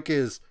I like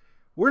is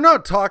we're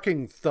not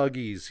talking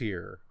thuggies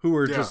here who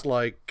are just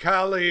like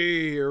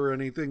Kali or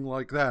anything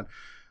like that.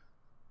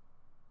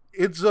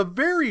 It's a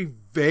very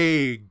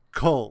vague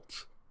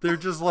cult. They're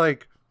just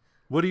like,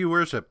 what do you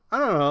worship? I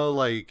don't know,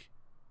 like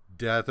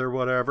death or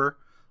whatever.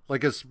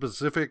 Like a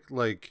specific,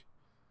 like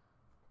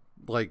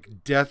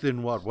death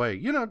in what way?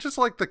 You know, just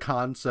like the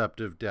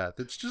concept of death.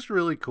 It's just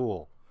really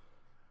cool.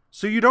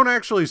 So you don't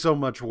actually so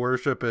much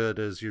worship it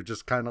as you're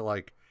just kind of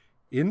like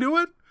into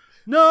it?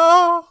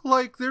 No,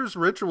 like there's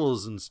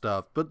rituals and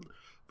stuff, but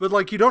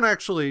like you don't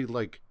actually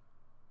like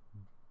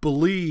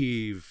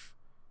believe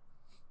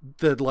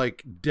that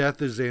like death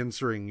is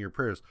answering your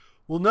prayers.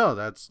 Well, no,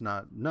 that's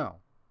not. No,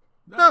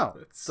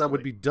 that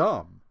would be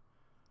dumb.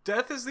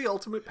 Death is the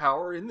ultimate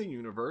power in the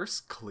universe,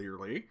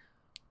 clearly.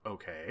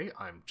 Okay,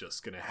 I'm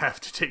just gonna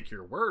have to take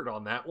your word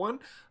on that one.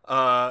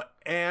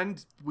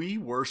 And we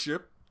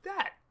worship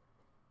that.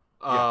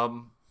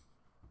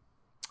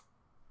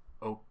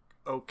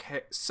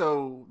 Okay,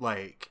 so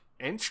like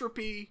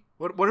entropy.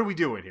 What are we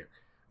doing here?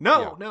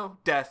 No,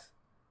 death.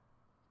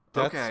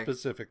 Death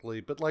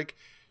specifically, but like,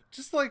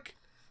 just like,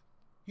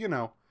 you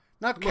know,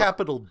 not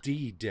capital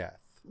D death.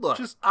 Look,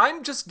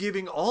 I'm just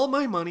giving all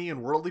my money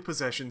and worldly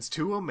possessions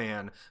to a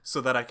man so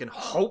that I can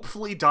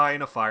hopefully die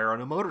in a fire on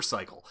a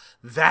motorcycle.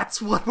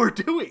 That's what we're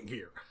doing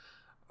here.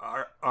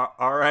 All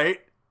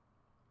right.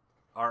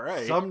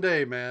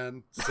 Someday,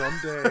 man.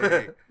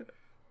 Someday.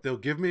 They'll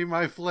give me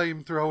my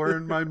flamethrower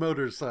and my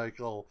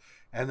motorcycle,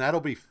 and that'll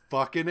be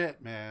fucking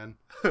it, man.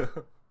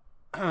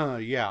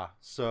 Yeah,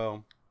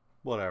 so,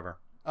 whatever.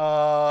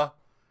 So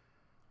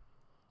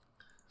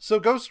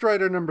Ghost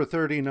Rider number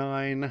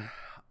 39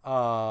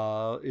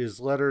 is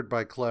lettered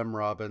by Clem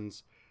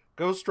Robbins.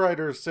 Ghost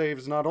Rider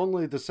saves not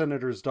only the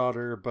senator's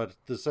daughter, but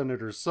the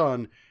senator's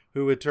son,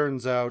 who it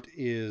turns out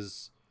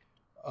is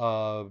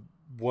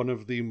one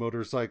of the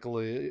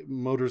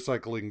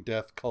motorcycling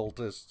death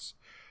cultists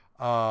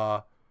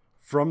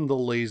from the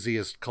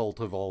laziest cult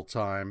of all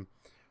time,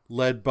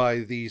 led by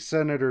the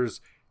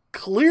senator's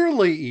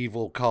clearly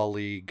evil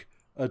colleague,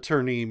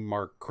 attorney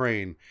Mark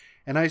Crane.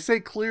 And I say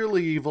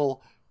clearly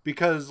evil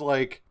because,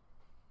 like,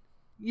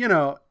 you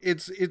know,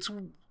 it's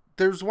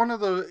one of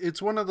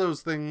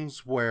those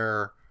things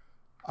where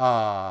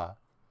when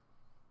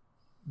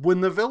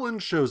the villain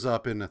shows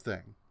up in a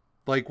thing,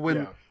 like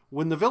when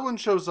the villain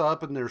shows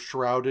up and they're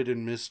shrouded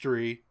in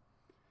mystery,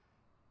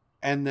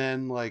 and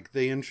then like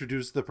they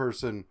introduce the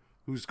person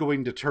who's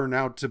going to turn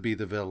out to be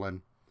the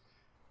villain,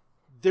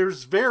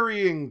 there's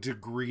varying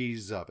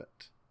degrees of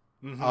it.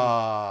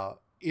 Mm-hmm.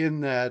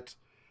 In that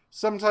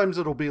sometimes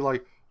it'll be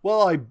like,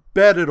 well, I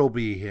bet it'll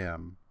be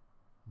him.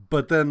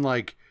 But then,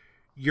 like,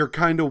 you're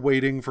kind of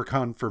waiting for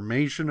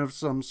confirmation of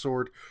some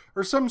sort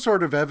or some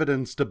sort of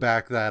evidence to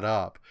back that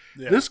up.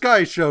 Yeah. This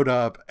guy showed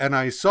up and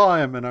I saw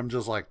him and I'm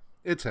just like,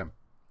 it's him.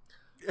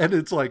 And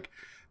it's like,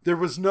 there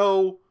was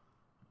no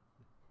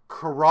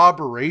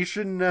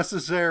corroboration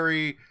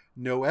necessary,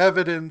 no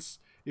evidence.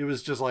 It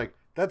was just like,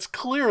 that's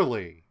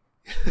clearly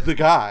the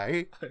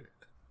guy.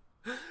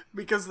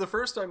 Because the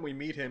first time we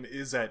meet him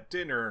is at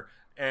dinner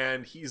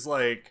and he's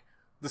like,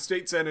 the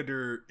state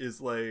senator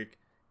is like,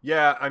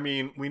 yeah, I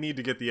mean, we need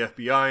to get the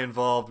FBI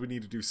involved. We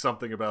need to do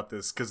something about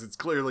this because it's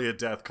clearly a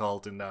death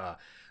cult and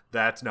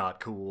that's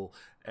not cool.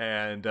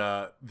 And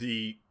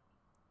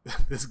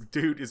this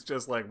dude is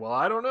just like, well,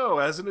 I don't know.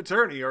 As an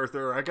attorney,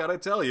 Arthur, I gotta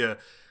tell you,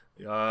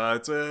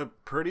 it's a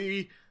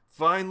pretty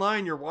fine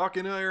line you're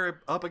walking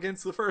up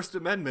against the First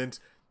Amendment.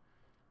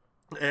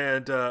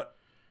 And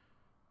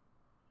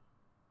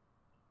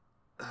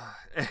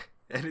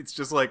it's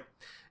just like,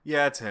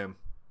 yeah, it's him.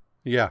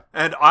 Yeah.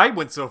 And I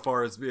went so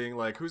far as being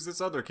like, who's this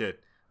other kid?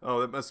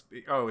 Oh, it must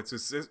be,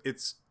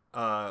 it's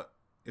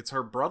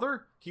her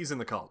brother? He's in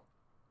the cult.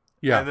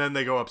 Yeah. And then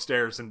they go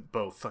upstairs and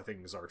both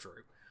things are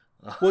true.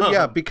 Well,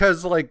 yeah,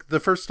 because like the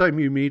first time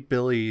you meet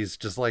Billy, he's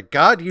just like,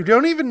 God, you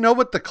don't even know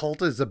what the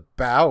cult is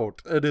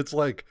about. And it's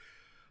like,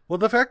 well,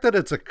 the fact that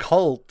it's a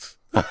cult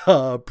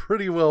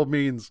pretty well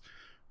means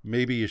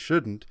maybe you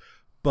shouldn't.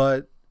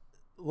 But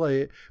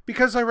like,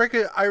 because I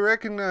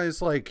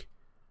recognize like,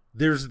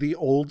 there's the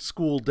old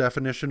school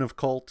definition of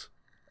cult,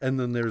 and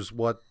then there's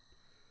what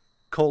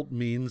cult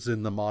means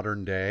in the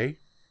modern day.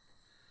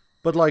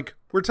 But like,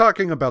 we're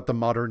talking about the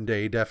modern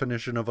day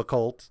definition of a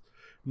cult,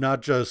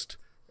 not just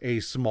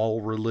a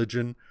small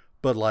religion,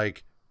 but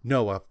like,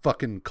 no, a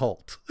fucking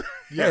cult.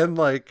 Yeah. And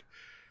like,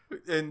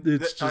 and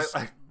it's just,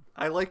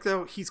 I like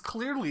though, he's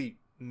clearly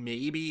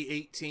maybe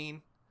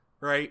 18,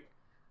 right?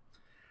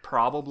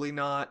 Probably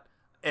not.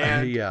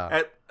 And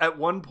yeah. At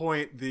one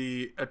point,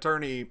 the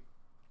attorney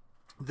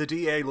the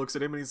DA looks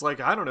at him and he's like,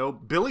 I don't know,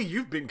 Billy,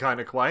 you've been kind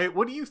of quiet.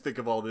 What do you think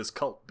of all this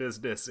cult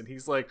business? And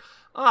he's like,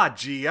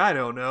 gee, I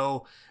don't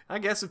know. I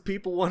guess if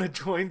people want to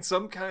join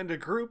some kind of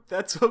group,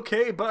 that's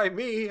okay by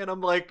me. And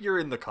I'm like, you're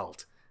in the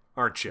cult,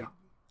 aren't you?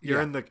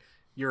 You're in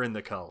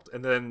the cult.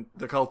 And then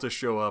the cultists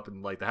show up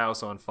and light the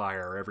house on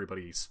fire.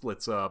 Everybody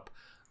splits up,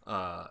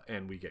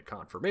 and we get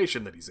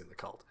confirmation that he's in the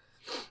cult.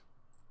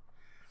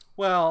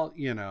 Well,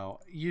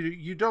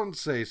 you don't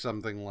say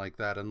something like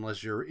that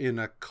unless you're in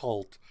a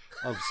cult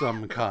of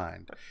some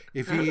kind.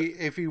 If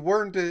he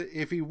weren't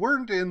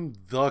in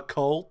the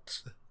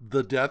cult,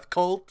 the death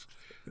cult,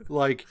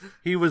 like,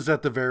 he was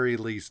at the very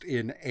least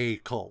in a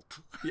cult.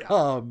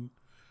 Yeah.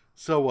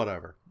 So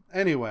whatever.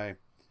 Anyway,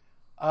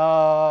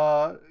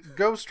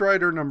 Ghost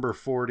Rider number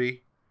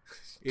 40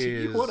 is... Do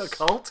you want a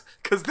cult?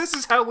 Because this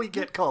is how we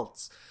get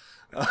cults.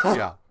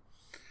 Yeah.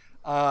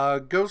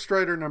 Ghost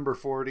Rider number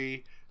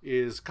 40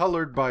 is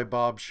colored by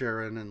Bob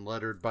Sharon and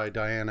lettered by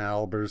Diana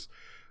Albers.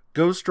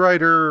 Ghost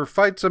Rider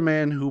fights a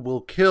man who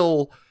will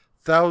kill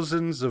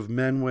thousands of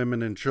men,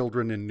 women, and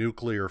children in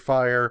nuclear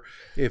fire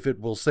if it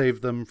will save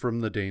them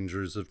from the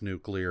dangers of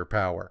nuclear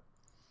power.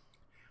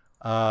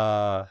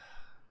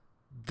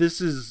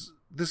 This is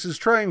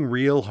trying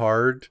real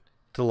hard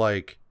to,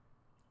 like,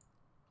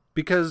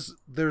 because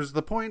there's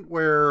the point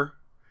where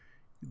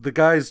the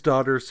guy's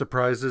daughter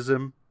surprises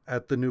him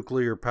at the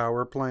nuclear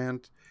power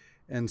plant,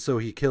 and so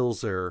he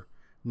kills her,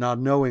 not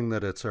knowing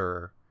that it's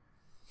her.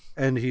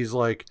 And he's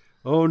like,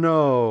 oh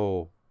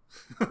no.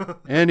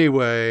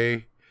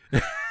 Anyway,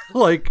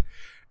 like,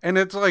 and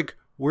it's like,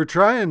 we're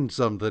trying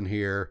something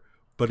here,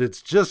 but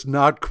it's just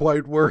not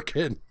quite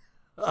working.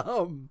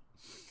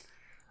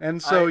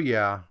 And so,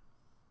 yeah.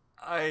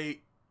 The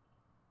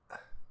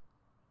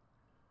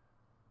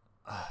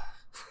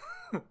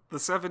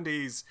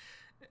 70s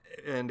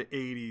and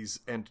 80s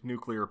and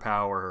nuclear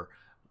power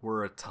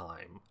were a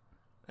time.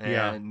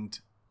 And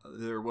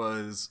there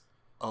was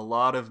a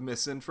lot of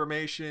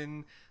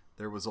misinformation.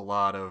 There was a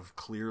lot of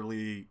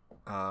clearly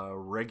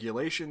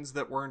regulations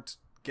that weren't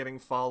getting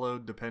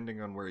followed depending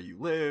on where you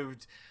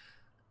lived.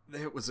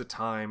 It was a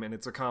time, and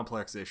it's a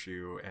complex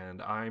issue,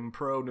 and I'm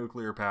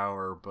pro-nuclear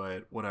power,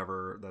 but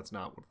whatever, that's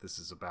not what this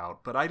is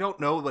about. But I don't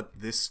know what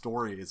this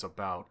story is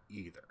about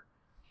either.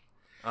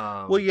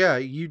 Well, yeah,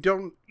 you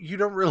don't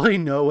really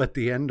know at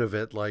the end of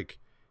it, like,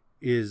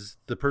 is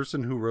the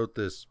person who wrote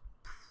this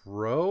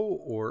pro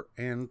or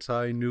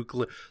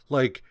anti-nuclear?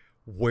 Like,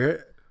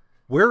 where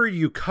are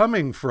you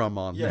coming from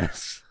on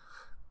this?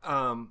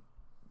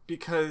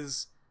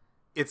 Because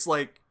it's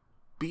like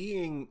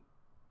being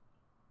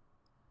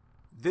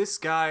this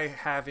guy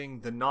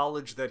having the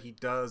knowledge that he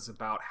does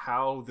about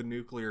how the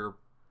nuclear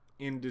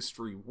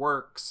industry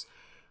works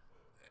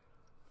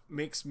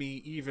makes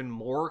me even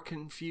more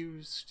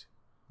confused.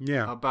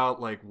 Yeah.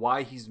 About, like,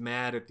 why he's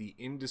mad at the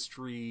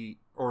industry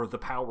or the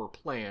power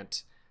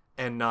plant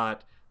and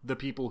not the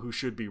people who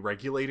should be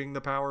regulating the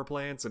power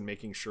plants and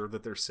making sure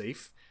that they're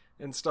safe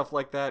and stuff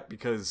like that,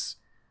 because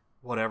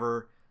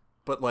whatever.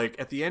 But, like,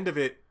 at the end of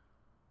it,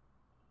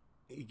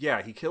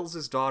 yeah, he kills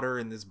his daughter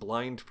in this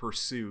blind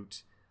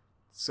pursuit.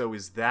 So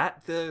is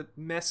that the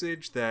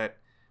message, that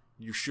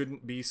you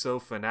shouldn't be so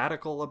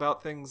fanatical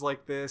about things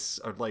like this?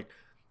 Or, like,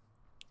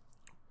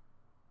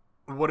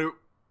 what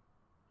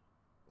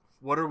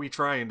are we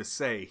trying to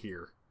say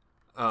here?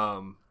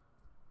 I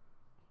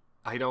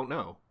don't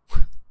know.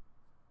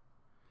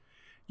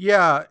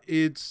 Yeah,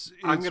 it's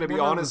I'm going to be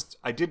honest,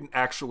 I didn't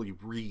actually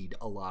read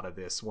a lot of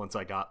this once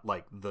I got,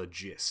 like, the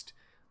gist,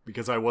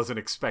 because I wasn't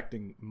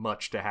expecting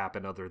much to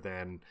happen other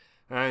than,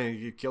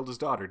 he killed his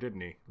daughter,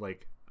 didn't he?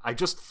 Like, I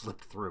just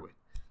flipped through it.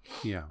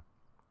 Yeah.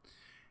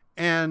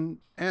 And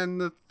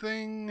the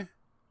thing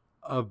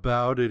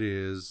about it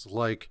is,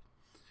 like,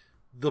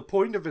 the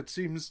point of it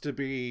seems to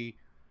be,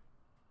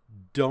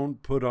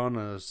 don't put on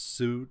a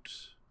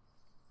suit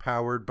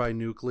powered by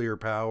nuclear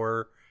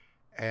power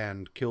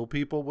and kill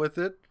people with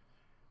it.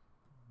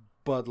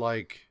 But,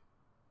 like,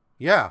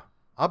 yeah,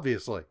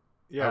 obviously.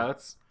 Yeah,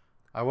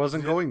 I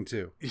wasn't going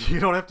to.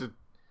 You don't have to.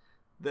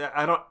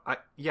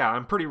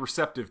 I'm pretty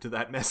receptive to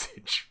that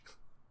message.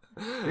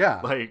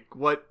 Yeah. Like,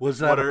 what was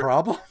that a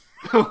problem?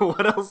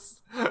 What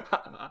else?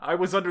 I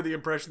was under the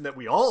impression that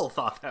we all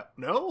thought that.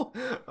 No?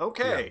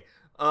 Okay.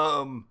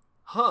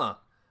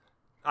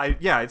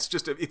 Yeah.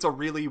 It's a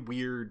really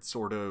weird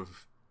sort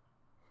of,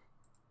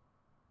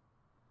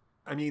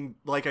 I mean,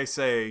 like I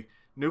say,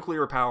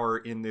 nuclear power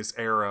in this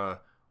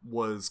era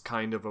was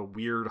kind of a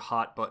weird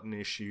hot button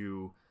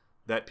issue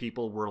that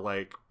people were,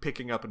 like,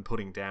 picking up and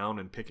putting down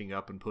and picking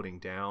up and putting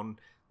down,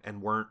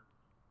 and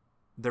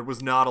there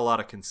was not a lot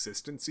of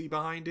consistency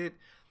behind it.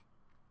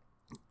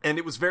 And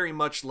it was very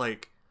much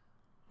like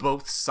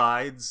both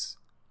sides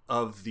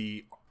of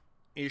the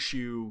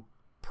issue,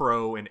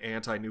 pro and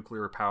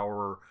anti-nuclear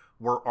power,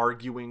 were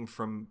arguing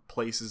from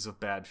places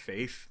of bad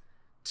faith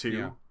too.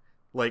 Yeah.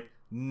 Like,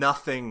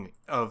 nothing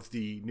of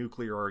the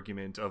nuclear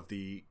argument of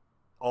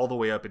all the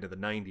way up into the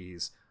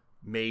 90s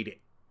made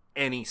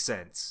any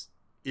sense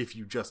if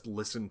you just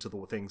listened to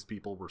the things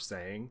people were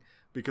saying,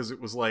 because it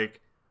was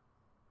like,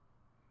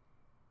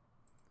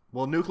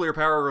 well, nuclear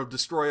power will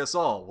destroy us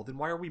all. Well, then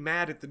why are we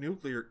mad at the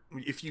nuclear?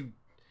 If you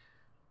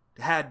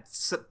had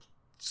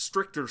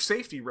stricter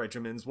safety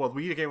regimens, well,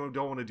 we again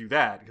don't want to do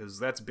that because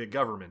that's big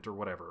government or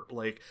whatever.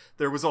 Like,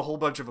 there was a whole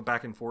bunch of a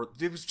back and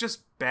forth. It was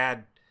just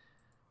bad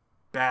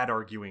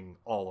arguing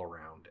all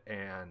around,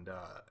 and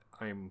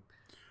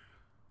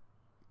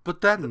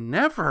But that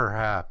never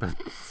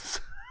happens.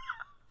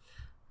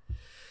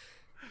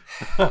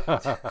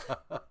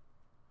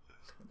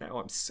 Now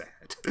I'm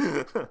sad.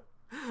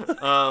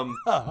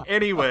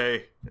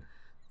 Anyway,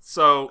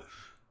 so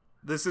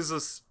this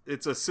is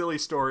it's a silly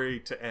story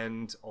to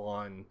end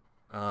on,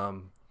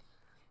 and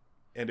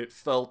it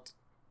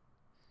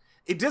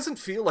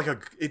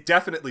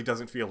definitely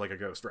doesn't feel like a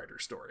Ghost Rider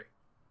story,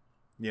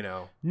 you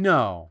know?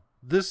 No,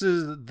 this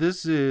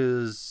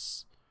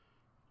is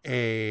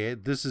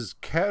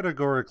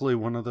categorically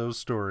one of those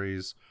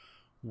stories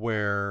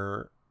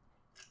where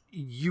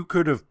you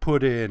could have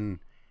put in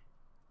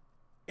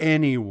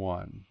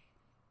anyone.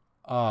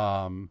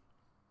 And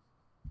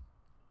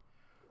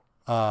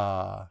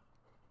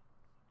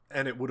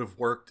it would have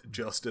worked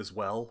just as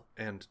well,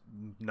 and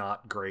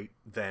not great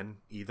then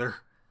either.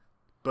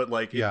 But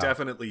like, it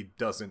definitely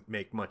doesn't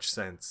make much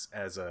sense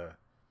as a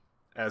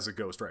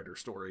Ghost Rider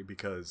story,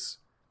 because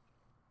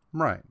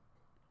right,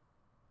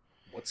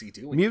 what's he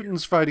doing?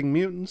 Mutants fighting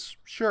mutants,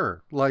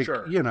 sure. Like,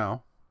 sure. You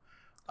know,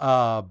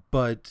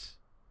 but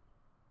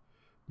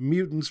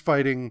mutants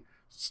fighting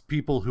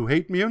people who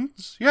hate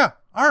mutants, yeah,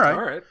 all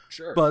right,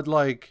 sure. But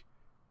like,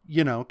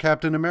 you know,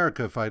 Captain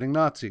America fighting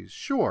Nazis,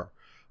 sure.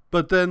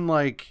 But then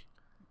like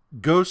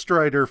Ghost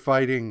Rider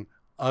fighting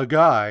a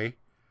guy,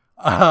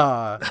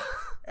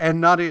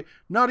 and not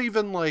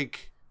even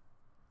like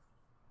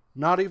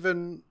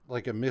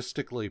a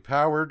mystically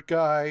powered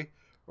guy,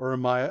 or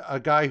a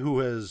guy who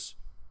has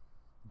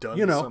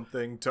done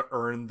something to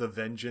earn the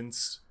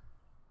vengeance.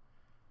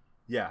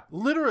 Yeah.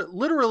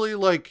 Literally,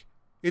 like,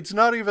 it's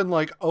not even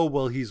like, oh,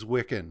 well, he's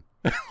Wiccan.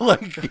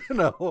 Like, you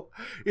know,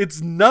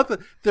 it's nothing.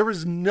 There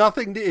was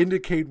nothing to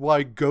indicate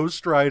why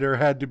Ghost Rider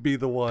had to be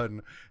the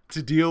one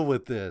to deal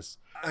with this.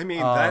 I mean,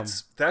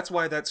 that's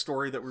why that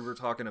story that we were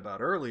talking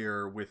about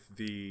earlier with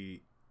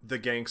the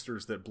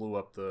gangsters that blew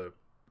up the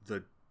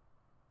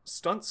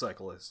stunt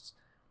cyclists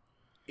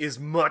is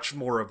much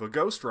more of a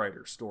Ghost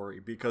Rider story,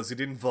 because it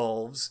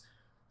involves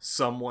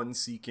someone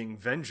seeking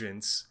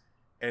vengeance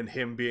and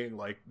him being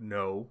like,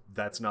 no,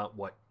 that's not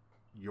what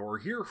you're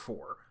here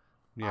for.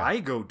 Yeah. I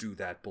go do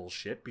that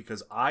bullshit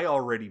because I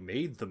already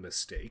made the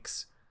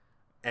mistakes,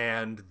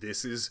 and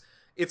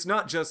it's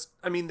not just,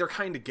 I mean, they're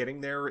kind of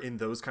getting there in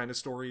those kind of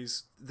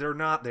stories. They're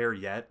not there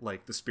yet,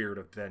 like the Spirit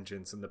of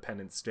Vengeance and the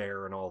Penance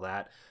Stare and all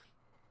that,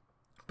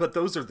 but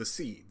those are the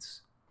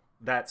seeds.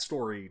 That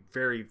story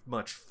very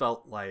much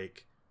felt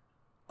like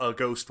a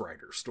Ghost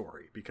Rider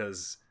story,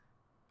 because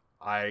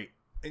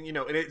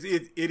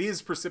it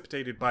is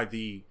precipitated by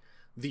the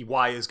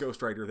why is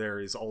Ghost Rider there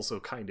is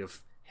also kind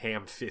of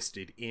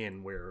ham-fisted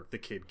in, where the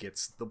kid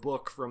gets the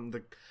book from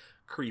the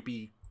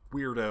creepy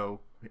weirdo,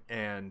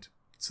 and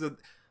so,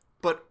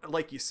 but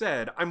like you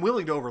said, I'm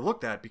willing to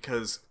overlook that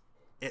because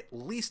at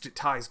least it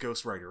ties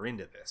Ghost Rider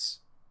into this,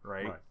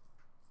 right?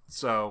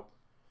 So,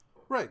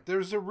 right,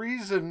 there's a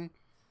reason.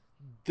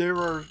 There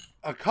are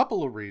a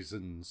couple of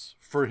reasons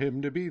for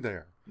him to be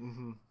there.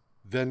 Mm-hmm.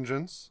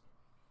 Vengeance,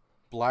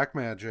 black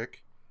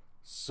magic,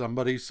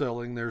 somebody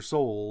selling their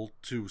soul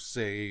to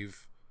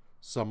save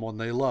someone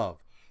they love.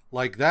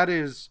 Like, that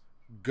is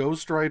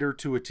Ghost Rider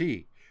to a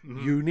T.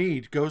 Mm-hmm. You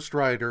need Ghost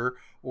Rider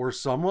or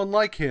someone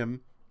like him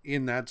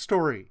in that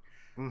story.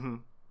 Mm-hmm.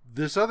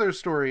 This other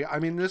story, I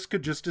mean, this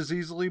could just as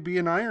easily be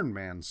an Iron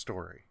Man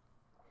story.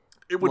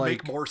 It would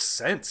make more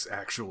sense,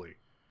 actually.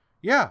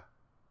 Yeah.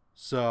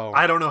 So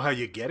I don't know how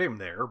you get him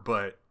there,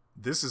 but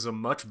this is a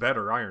much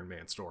better Iron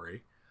Man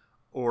story.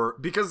 Or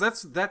because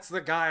that's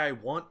the guy I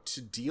want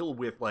to deal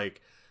with,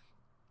 like,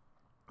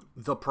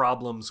 the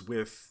problems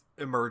with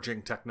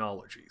emerging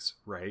technologies,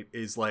 right?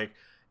 Is like,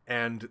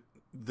 and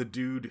the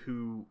dude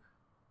who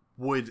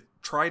would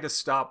try to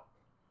stop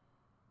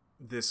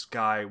this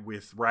guy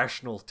with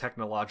rational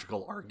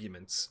technological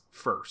arguments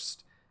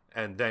first,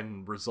 and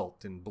then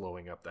result in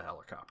blowing up the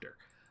helicopter.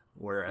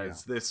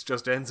 Whereas this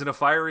just ends in a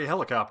fiery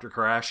helicopter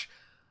crash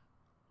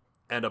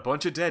and a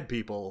bunch of dead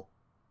people.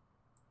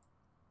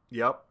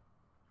 Yep.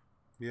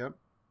 All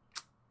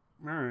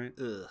right.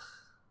 Ugh.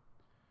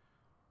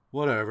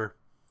 Whatever.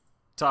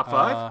 Top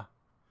 5?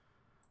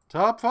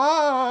 Top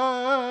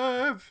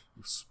 5!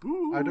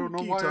 Spooky. I don't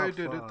know why I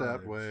did 5. it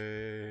that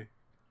way.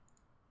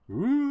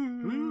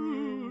 Ooh.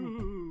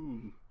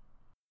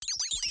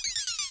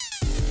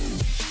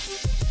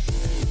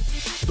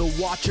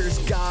 The Watcher's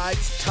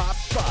Guide's Top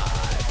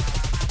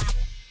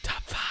 5.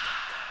 Top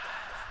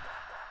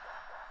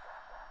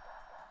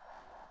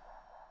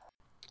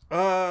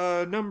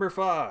 5. Number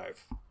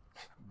 5.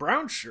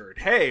 Brown shirt.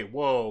 Hey,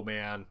 whoa,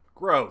 man.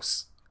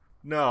 Gross.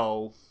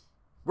 No.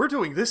 We're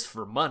doing this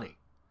for money.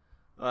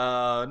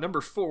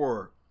 Number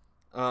 4.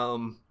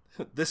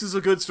 This is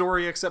a good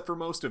story except for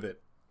most of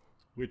it,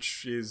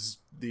 which is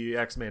the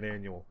X-Men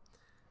annual.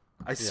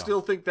 I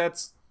still think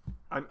that's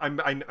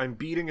I'm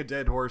beating a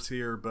dead horse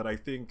here, but I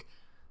think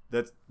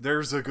that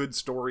there's a good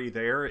story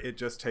there. It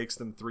just takes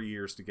them 3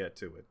 years to get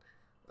to it.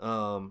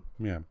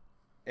 Yeah.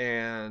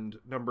 And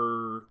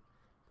number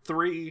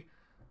 3,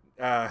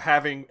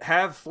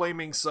 have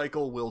Flaming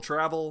Cycle will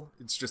travel.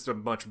 It's just a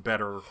much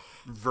better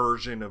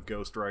version of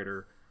Ghost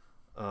Rider.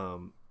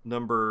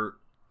 Number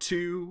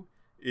 2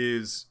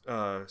 is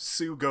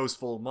Sue goes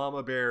full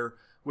mama bear,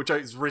 which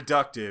is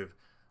reductive.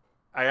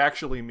 I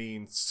actually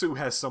mean Sue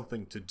has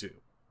something to do,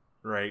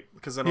 right?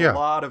 Because in a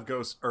lot of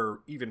Ghost,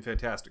 or even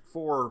Fantastic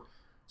Four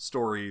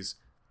stories,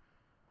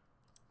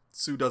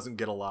 Sue doesn't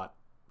get a lot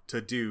to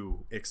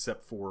do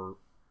except for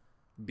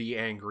be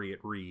angry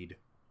at Reed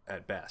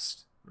at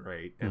best,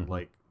 right? And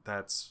like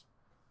that's,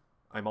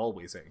 I'm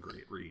always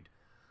angry at Reed.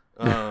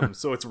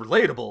 So it's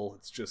relatable.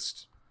 It's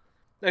just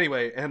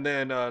anyway. And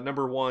then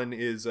number 1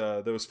 is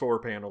those 4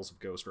 panels of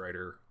Ghost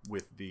Rider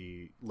with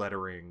the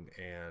lettering,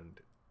 and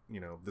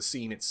the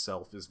scene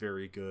itself is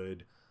very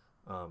good.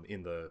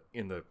 In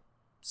the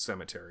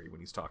cemetery when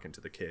he's talking to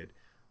the kid.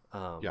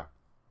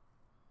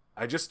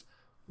 I just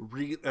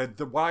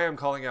why I'm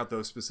calling out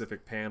those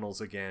specific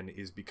panels again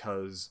is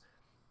because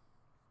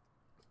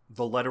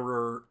the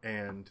letterer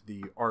and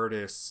the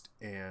artist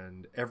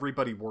and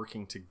everybody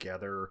working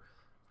together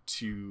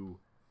to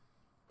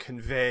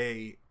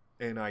convey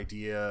an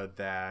idea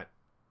that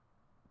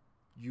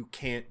you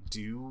can't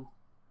do,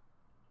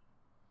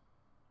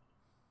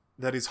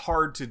 that is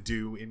hard to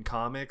do in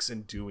comics,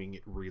 and doing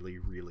it really,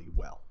 really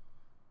well.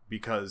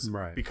 Because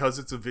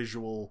it's a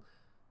visual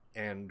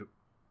and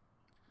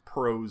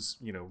prose,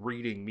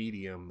 reading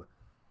medium,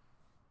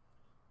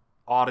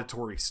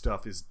 auditory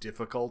stuff is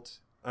difficult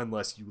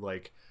unless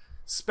you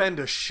spend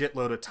a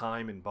shitload of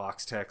time in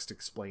box text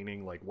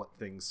explaining what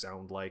things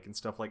sound like and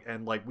stuff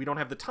and we don't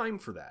have the time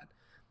for that.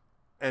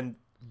 And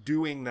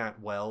doing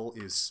that well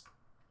is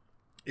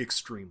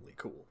extremely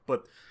cool.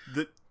 But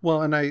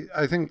and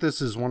I think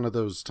this is one of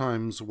those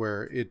times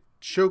where it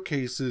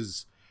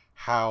showcases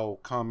how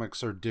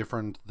comics are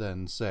different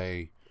than,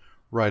 say,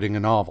 writing a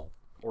novel.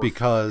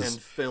 Because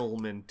and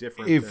film and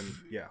different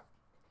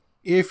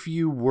if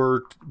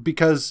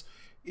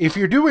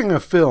you're doing a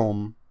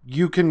film,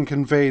 you can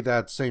convey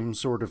that same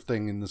sort of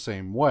thing in the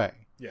same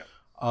way.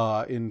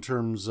 In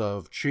terms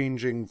of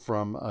changing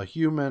from a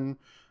human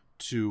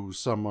to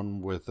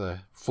someone with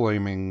a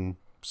flaming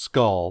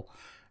skull,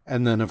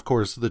 and then of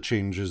course the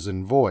changes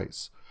in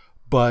voice.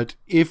 But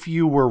if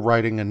you were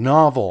writing a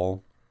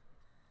novel,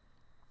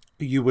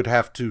 you would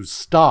have to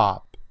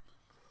stop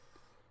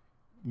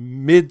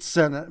mid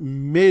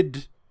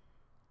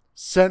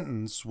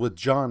sentence with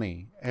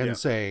Johnny and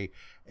say,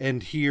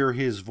 and here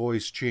his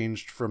voice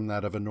changed from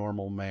that of a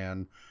normal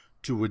man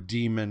to a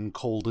demon,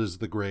 cold as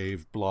the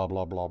grave, blah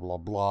blah blah blah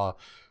blah,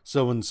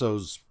 so and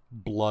so's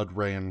blood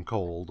ran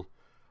cold,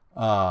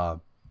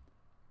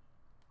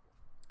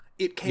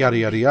 it can yada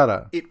yada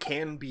yada. It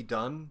can be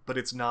done, but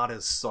it's not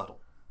as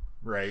subtle,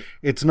 right?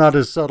 It's not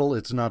as subtle,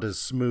 it's not as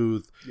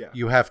smooth.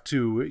 You have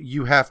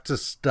to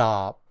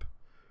stop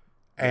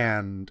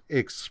and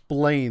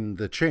explain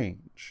the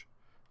change.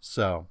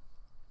 So,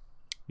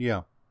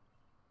 yeah.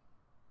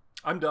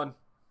 I'm done.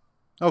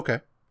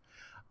 Okay.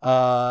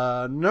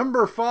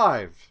 Number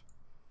 5.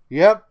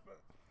 Yep.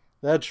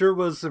 That sure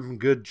was some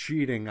good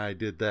cheating I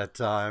did that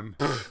time.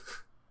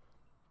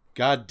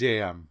 God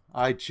damn.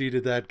 I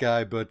cheated that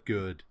guy, but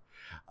good.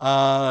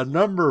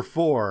 Number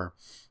 4.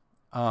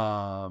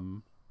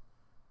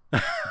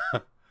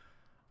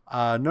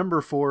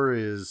 Number 4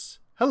 is,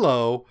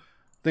 hello.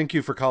 Thank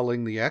you for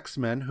calling the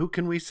X-Men. Who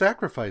can we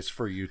sacrifice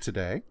for you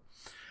today?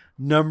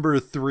 Number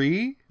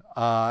 3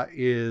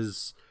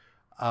 is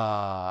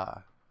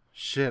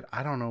shit.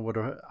 I don't know what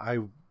I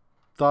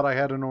thought I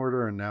had an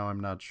order, and now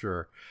I'm not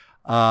sure.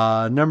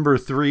 Number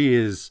 3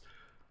 is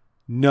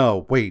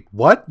no. Wait,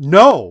 what?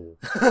 No,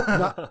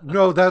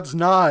 no, that's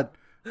not.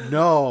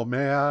 No,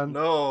 man.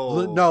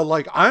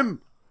 No.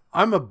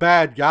 I'm a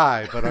bad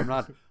guy, but I'm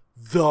not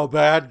the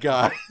bad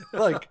guy.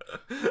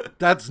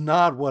 That's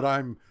not what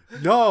I'm.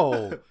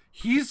 No,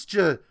 he's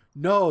just,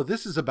 no,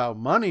 this is about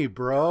money,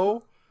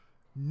 bro.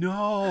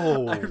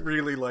 No. I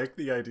really like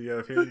the idea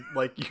of him,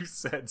 like you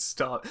said,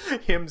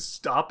 him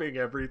stopping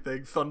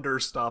everything, Thunder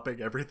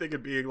stopping everything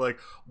and being like,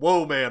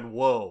 whoa, man,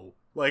 whoa.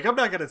 I'm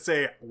not going to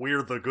say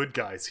we're the good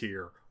guys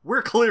here.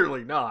 We're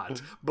clearly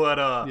not.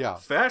 But,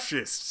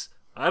 fascists,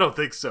 I don't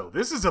think so.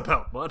 This is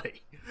about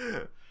money.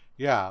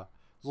 Yeah.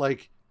 I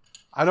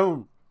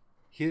don't,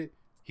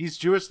 he's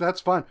Jewish,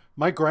 that's fine.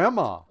 My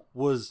grandma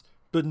was...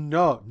 But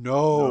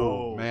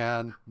no,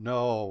 man,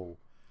 no.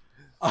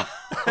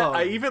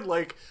 I even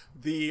like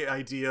the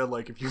idea,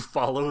 if you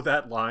follow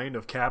that line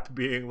of Cap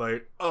being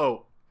like,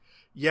 oh,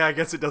 yeah, I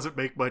guess it doesn't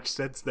make much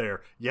sense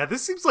there. Yeah,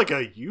 this seems like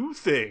a you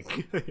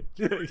thing.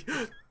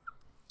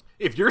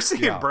 If you're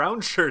seeing brown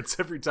shirts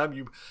every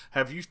time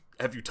have you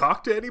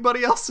talked to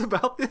anybody else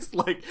about this?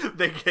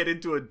 They get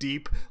into a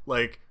deep,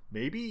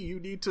 maybe you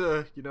need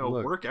to,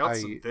 work out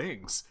some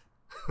things.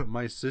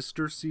 My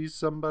sister sees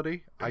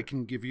somebody, I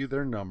can give you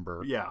their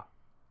number. Yeah.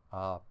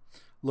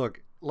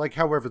 Look, like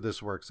however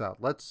this works out,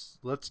 let's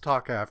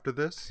talk after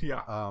this.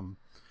 Yeah.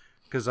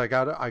 Because I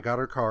got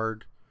her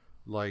card.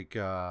 Like,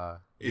 but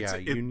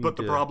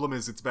the problem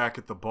is it's back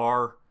at the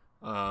bar.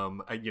 I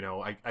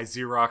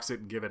Xerox it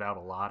and give it out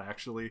a lot,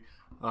 actually.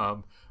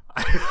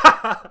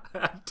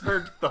 I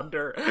turned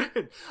Thunder.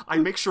 I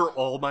make sure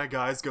all my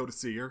guys go to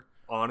see her,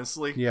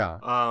 honestly. Yeah.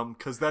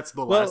 Because that's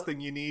the last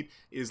thing you need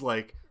is,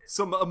 like,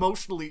 some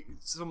emotional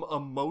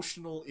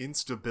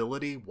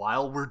instability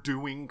while we're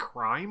doing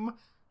crime.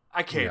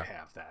 I can't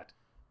have that.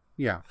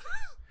 Yeah.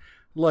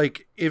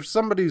 Like, if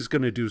somebody's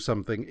going to do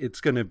something,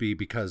 it's going to be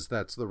because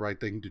that's the right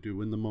thing to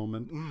do in the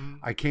moment. Mm-hmm.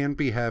 I can't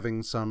be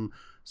having some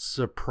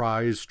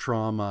surprise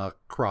trauma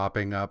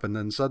cropping up and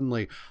then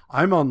suddenly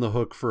I'm on the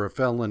hook for a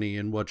felony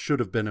in what should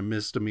have been a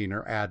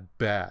misdemeanor at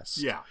best.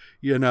 Yeah.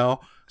 You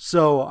know?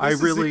 So I'm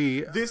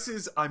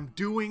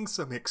doing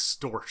some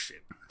extortion.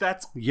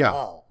 That's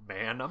all,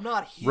 man. I'm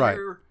not here. Right.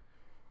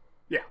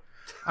 Yeah.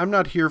 I'm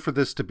not here for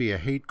this to be a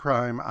hate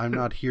crime. I'm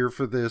not here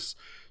for this.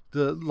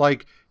 I'm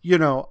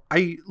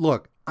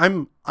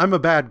a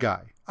bad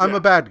guy. I'm a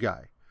bad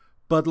guy.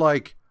 But,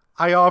 like,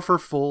 I offer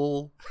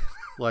full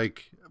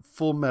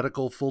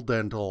medical, full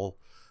dental,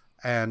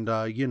 and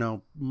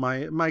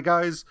my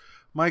guys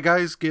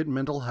get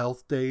mental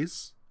health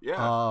days.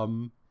 Yeah.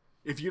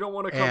 If you don't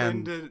want to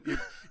come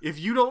if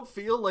you don't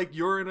feel like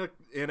you're in a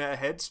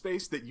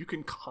headspace that you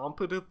can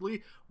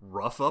competently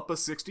rough up a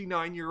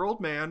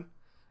 69-year-old man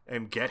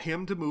and get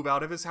him to move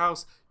out of his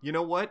house, you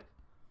know what?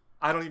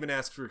 I don't even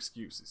ask for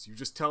excuses. You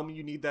just tell me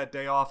you need that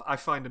day off. I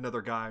find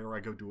another guy or I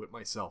go do it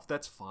myself.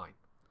 That's fine.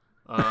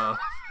 I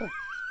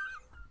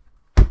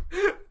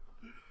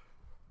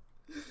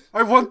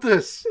want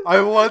this.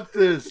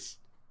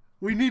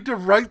 We need to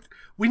write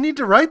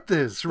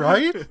this,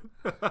 right?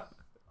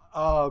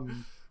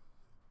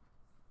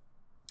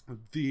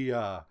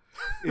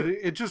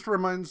 It just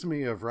reminds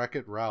me of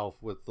Wreck-It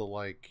Ralph with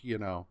the,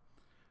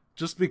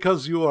 just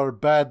because you are a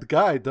bad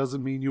guy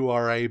doesn't mean you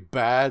are a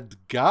bad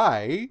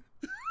guy.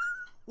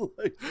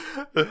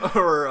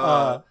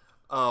 The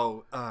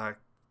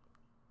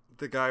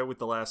guy with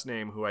the last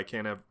name who I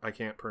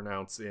can't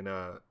pronounce in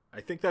I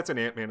think that's an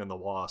Ant-Man and the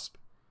Wasp,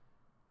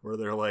 where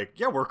they're like,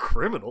 yeah, we're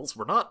criminals,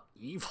 we're not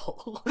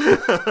evil.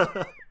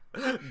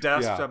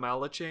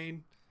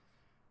 Dasmalchian.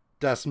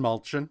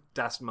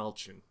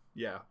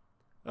 Yeah.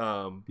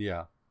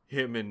 Yeah.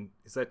 Him and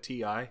is that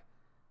T.I.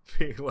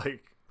 being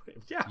like,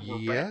 yeah,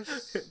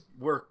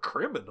 we're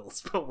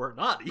criminals, but we're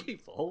not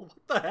evil.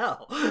 What the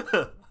hell?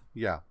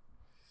 Yeah.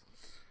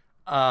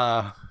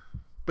 But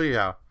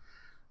yeah,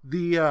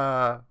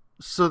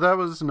 so that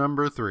was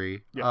number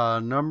 3. Yeah.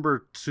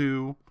 Number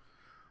 2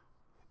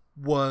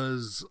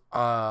 was,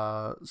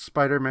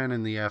 Spider-Man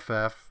in the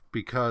FF,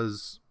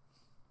 because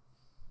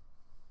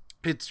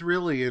it's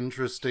really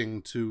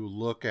interesting to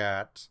look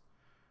at,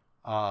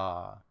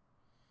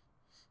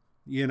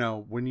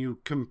 when you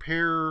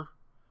compare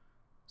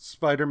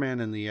Spider-Man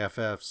in the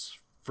FF's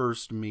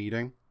first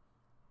meeting,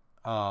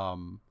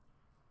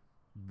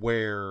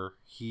 where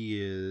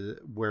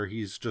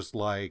he's just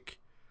like,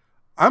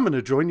 I'm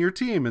gonna join your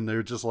team, and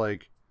they're just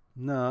like,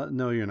 no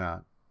you're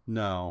not,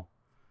 no,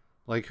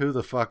 like, who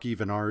the fuck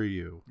even are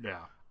you?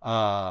 Yeah.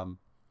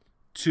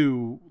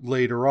 To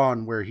later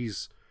on where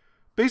he's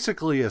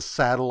basically a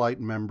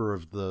satellite member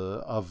of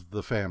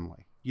the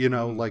family,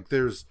 like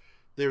there's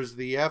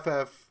the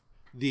FF,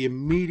 the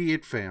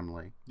immediate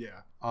family,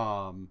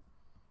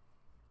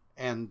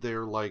 and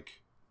they're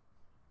like,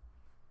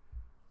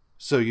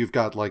 so you've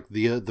got, like,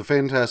 the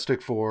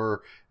Fantastic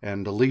Four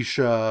and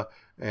Alicia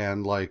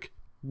and, like,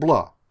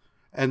 blah.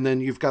 And then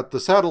you've got the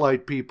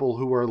satellite people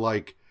who are,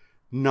 like,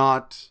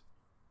 not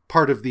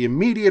part of the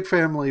immediate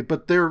family,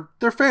 but they're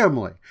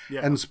family.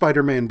 Yeah. And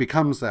Spider-Man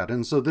becomes that.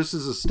 And so this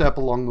is a step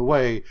along the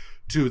way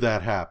to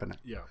that happening.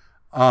 Yeah.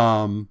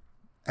 And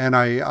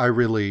I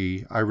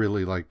really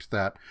liked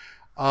that.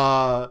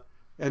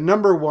 And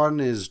number 1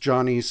 is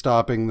Johnny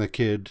stopping the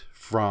kid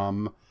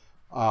from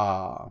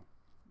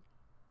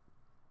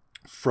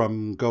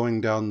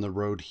going down the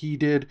road he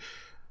did,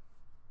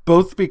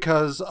 both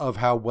because of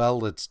how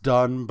well it's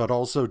done, but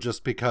also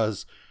just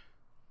because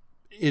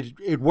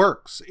it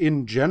works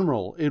in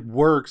general. It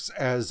works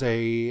as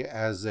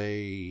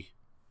a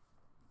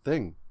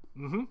thing.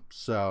 Mm-hmm.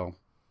 So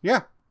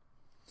yeah.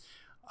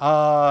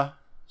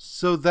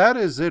 So that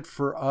is it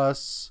for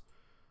us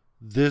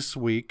this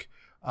week.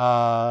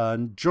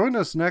 Join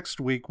us next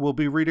week. We'll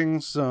be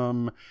reading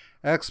some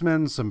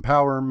X-Men, some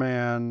Power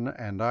Man,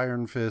 and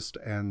Iron Fist,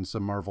 and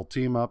some Marvel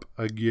Team Up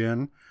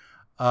again.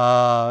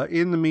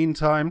 In the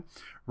meantime,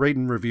 rate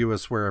and review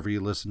us wherever you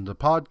listen to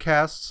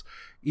podcasts.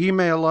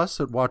 Email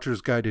us at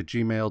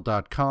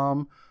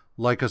watchersguide@gmail.com.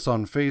 Like us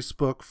on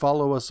Facebook.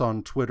 Follow us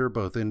on Twitter,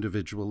 both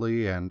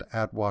individually and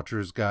at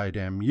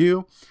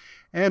watchersguidemu.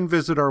 And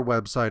visit our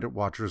website at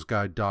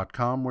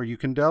watchersguide.com, where you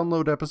can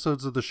download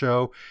episodes of the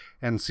show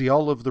and see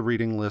all of the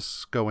reading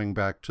lists going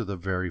back to the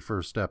very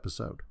first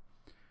episode.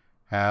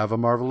 Have a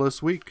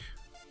marvelous week.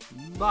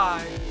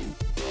 Bye.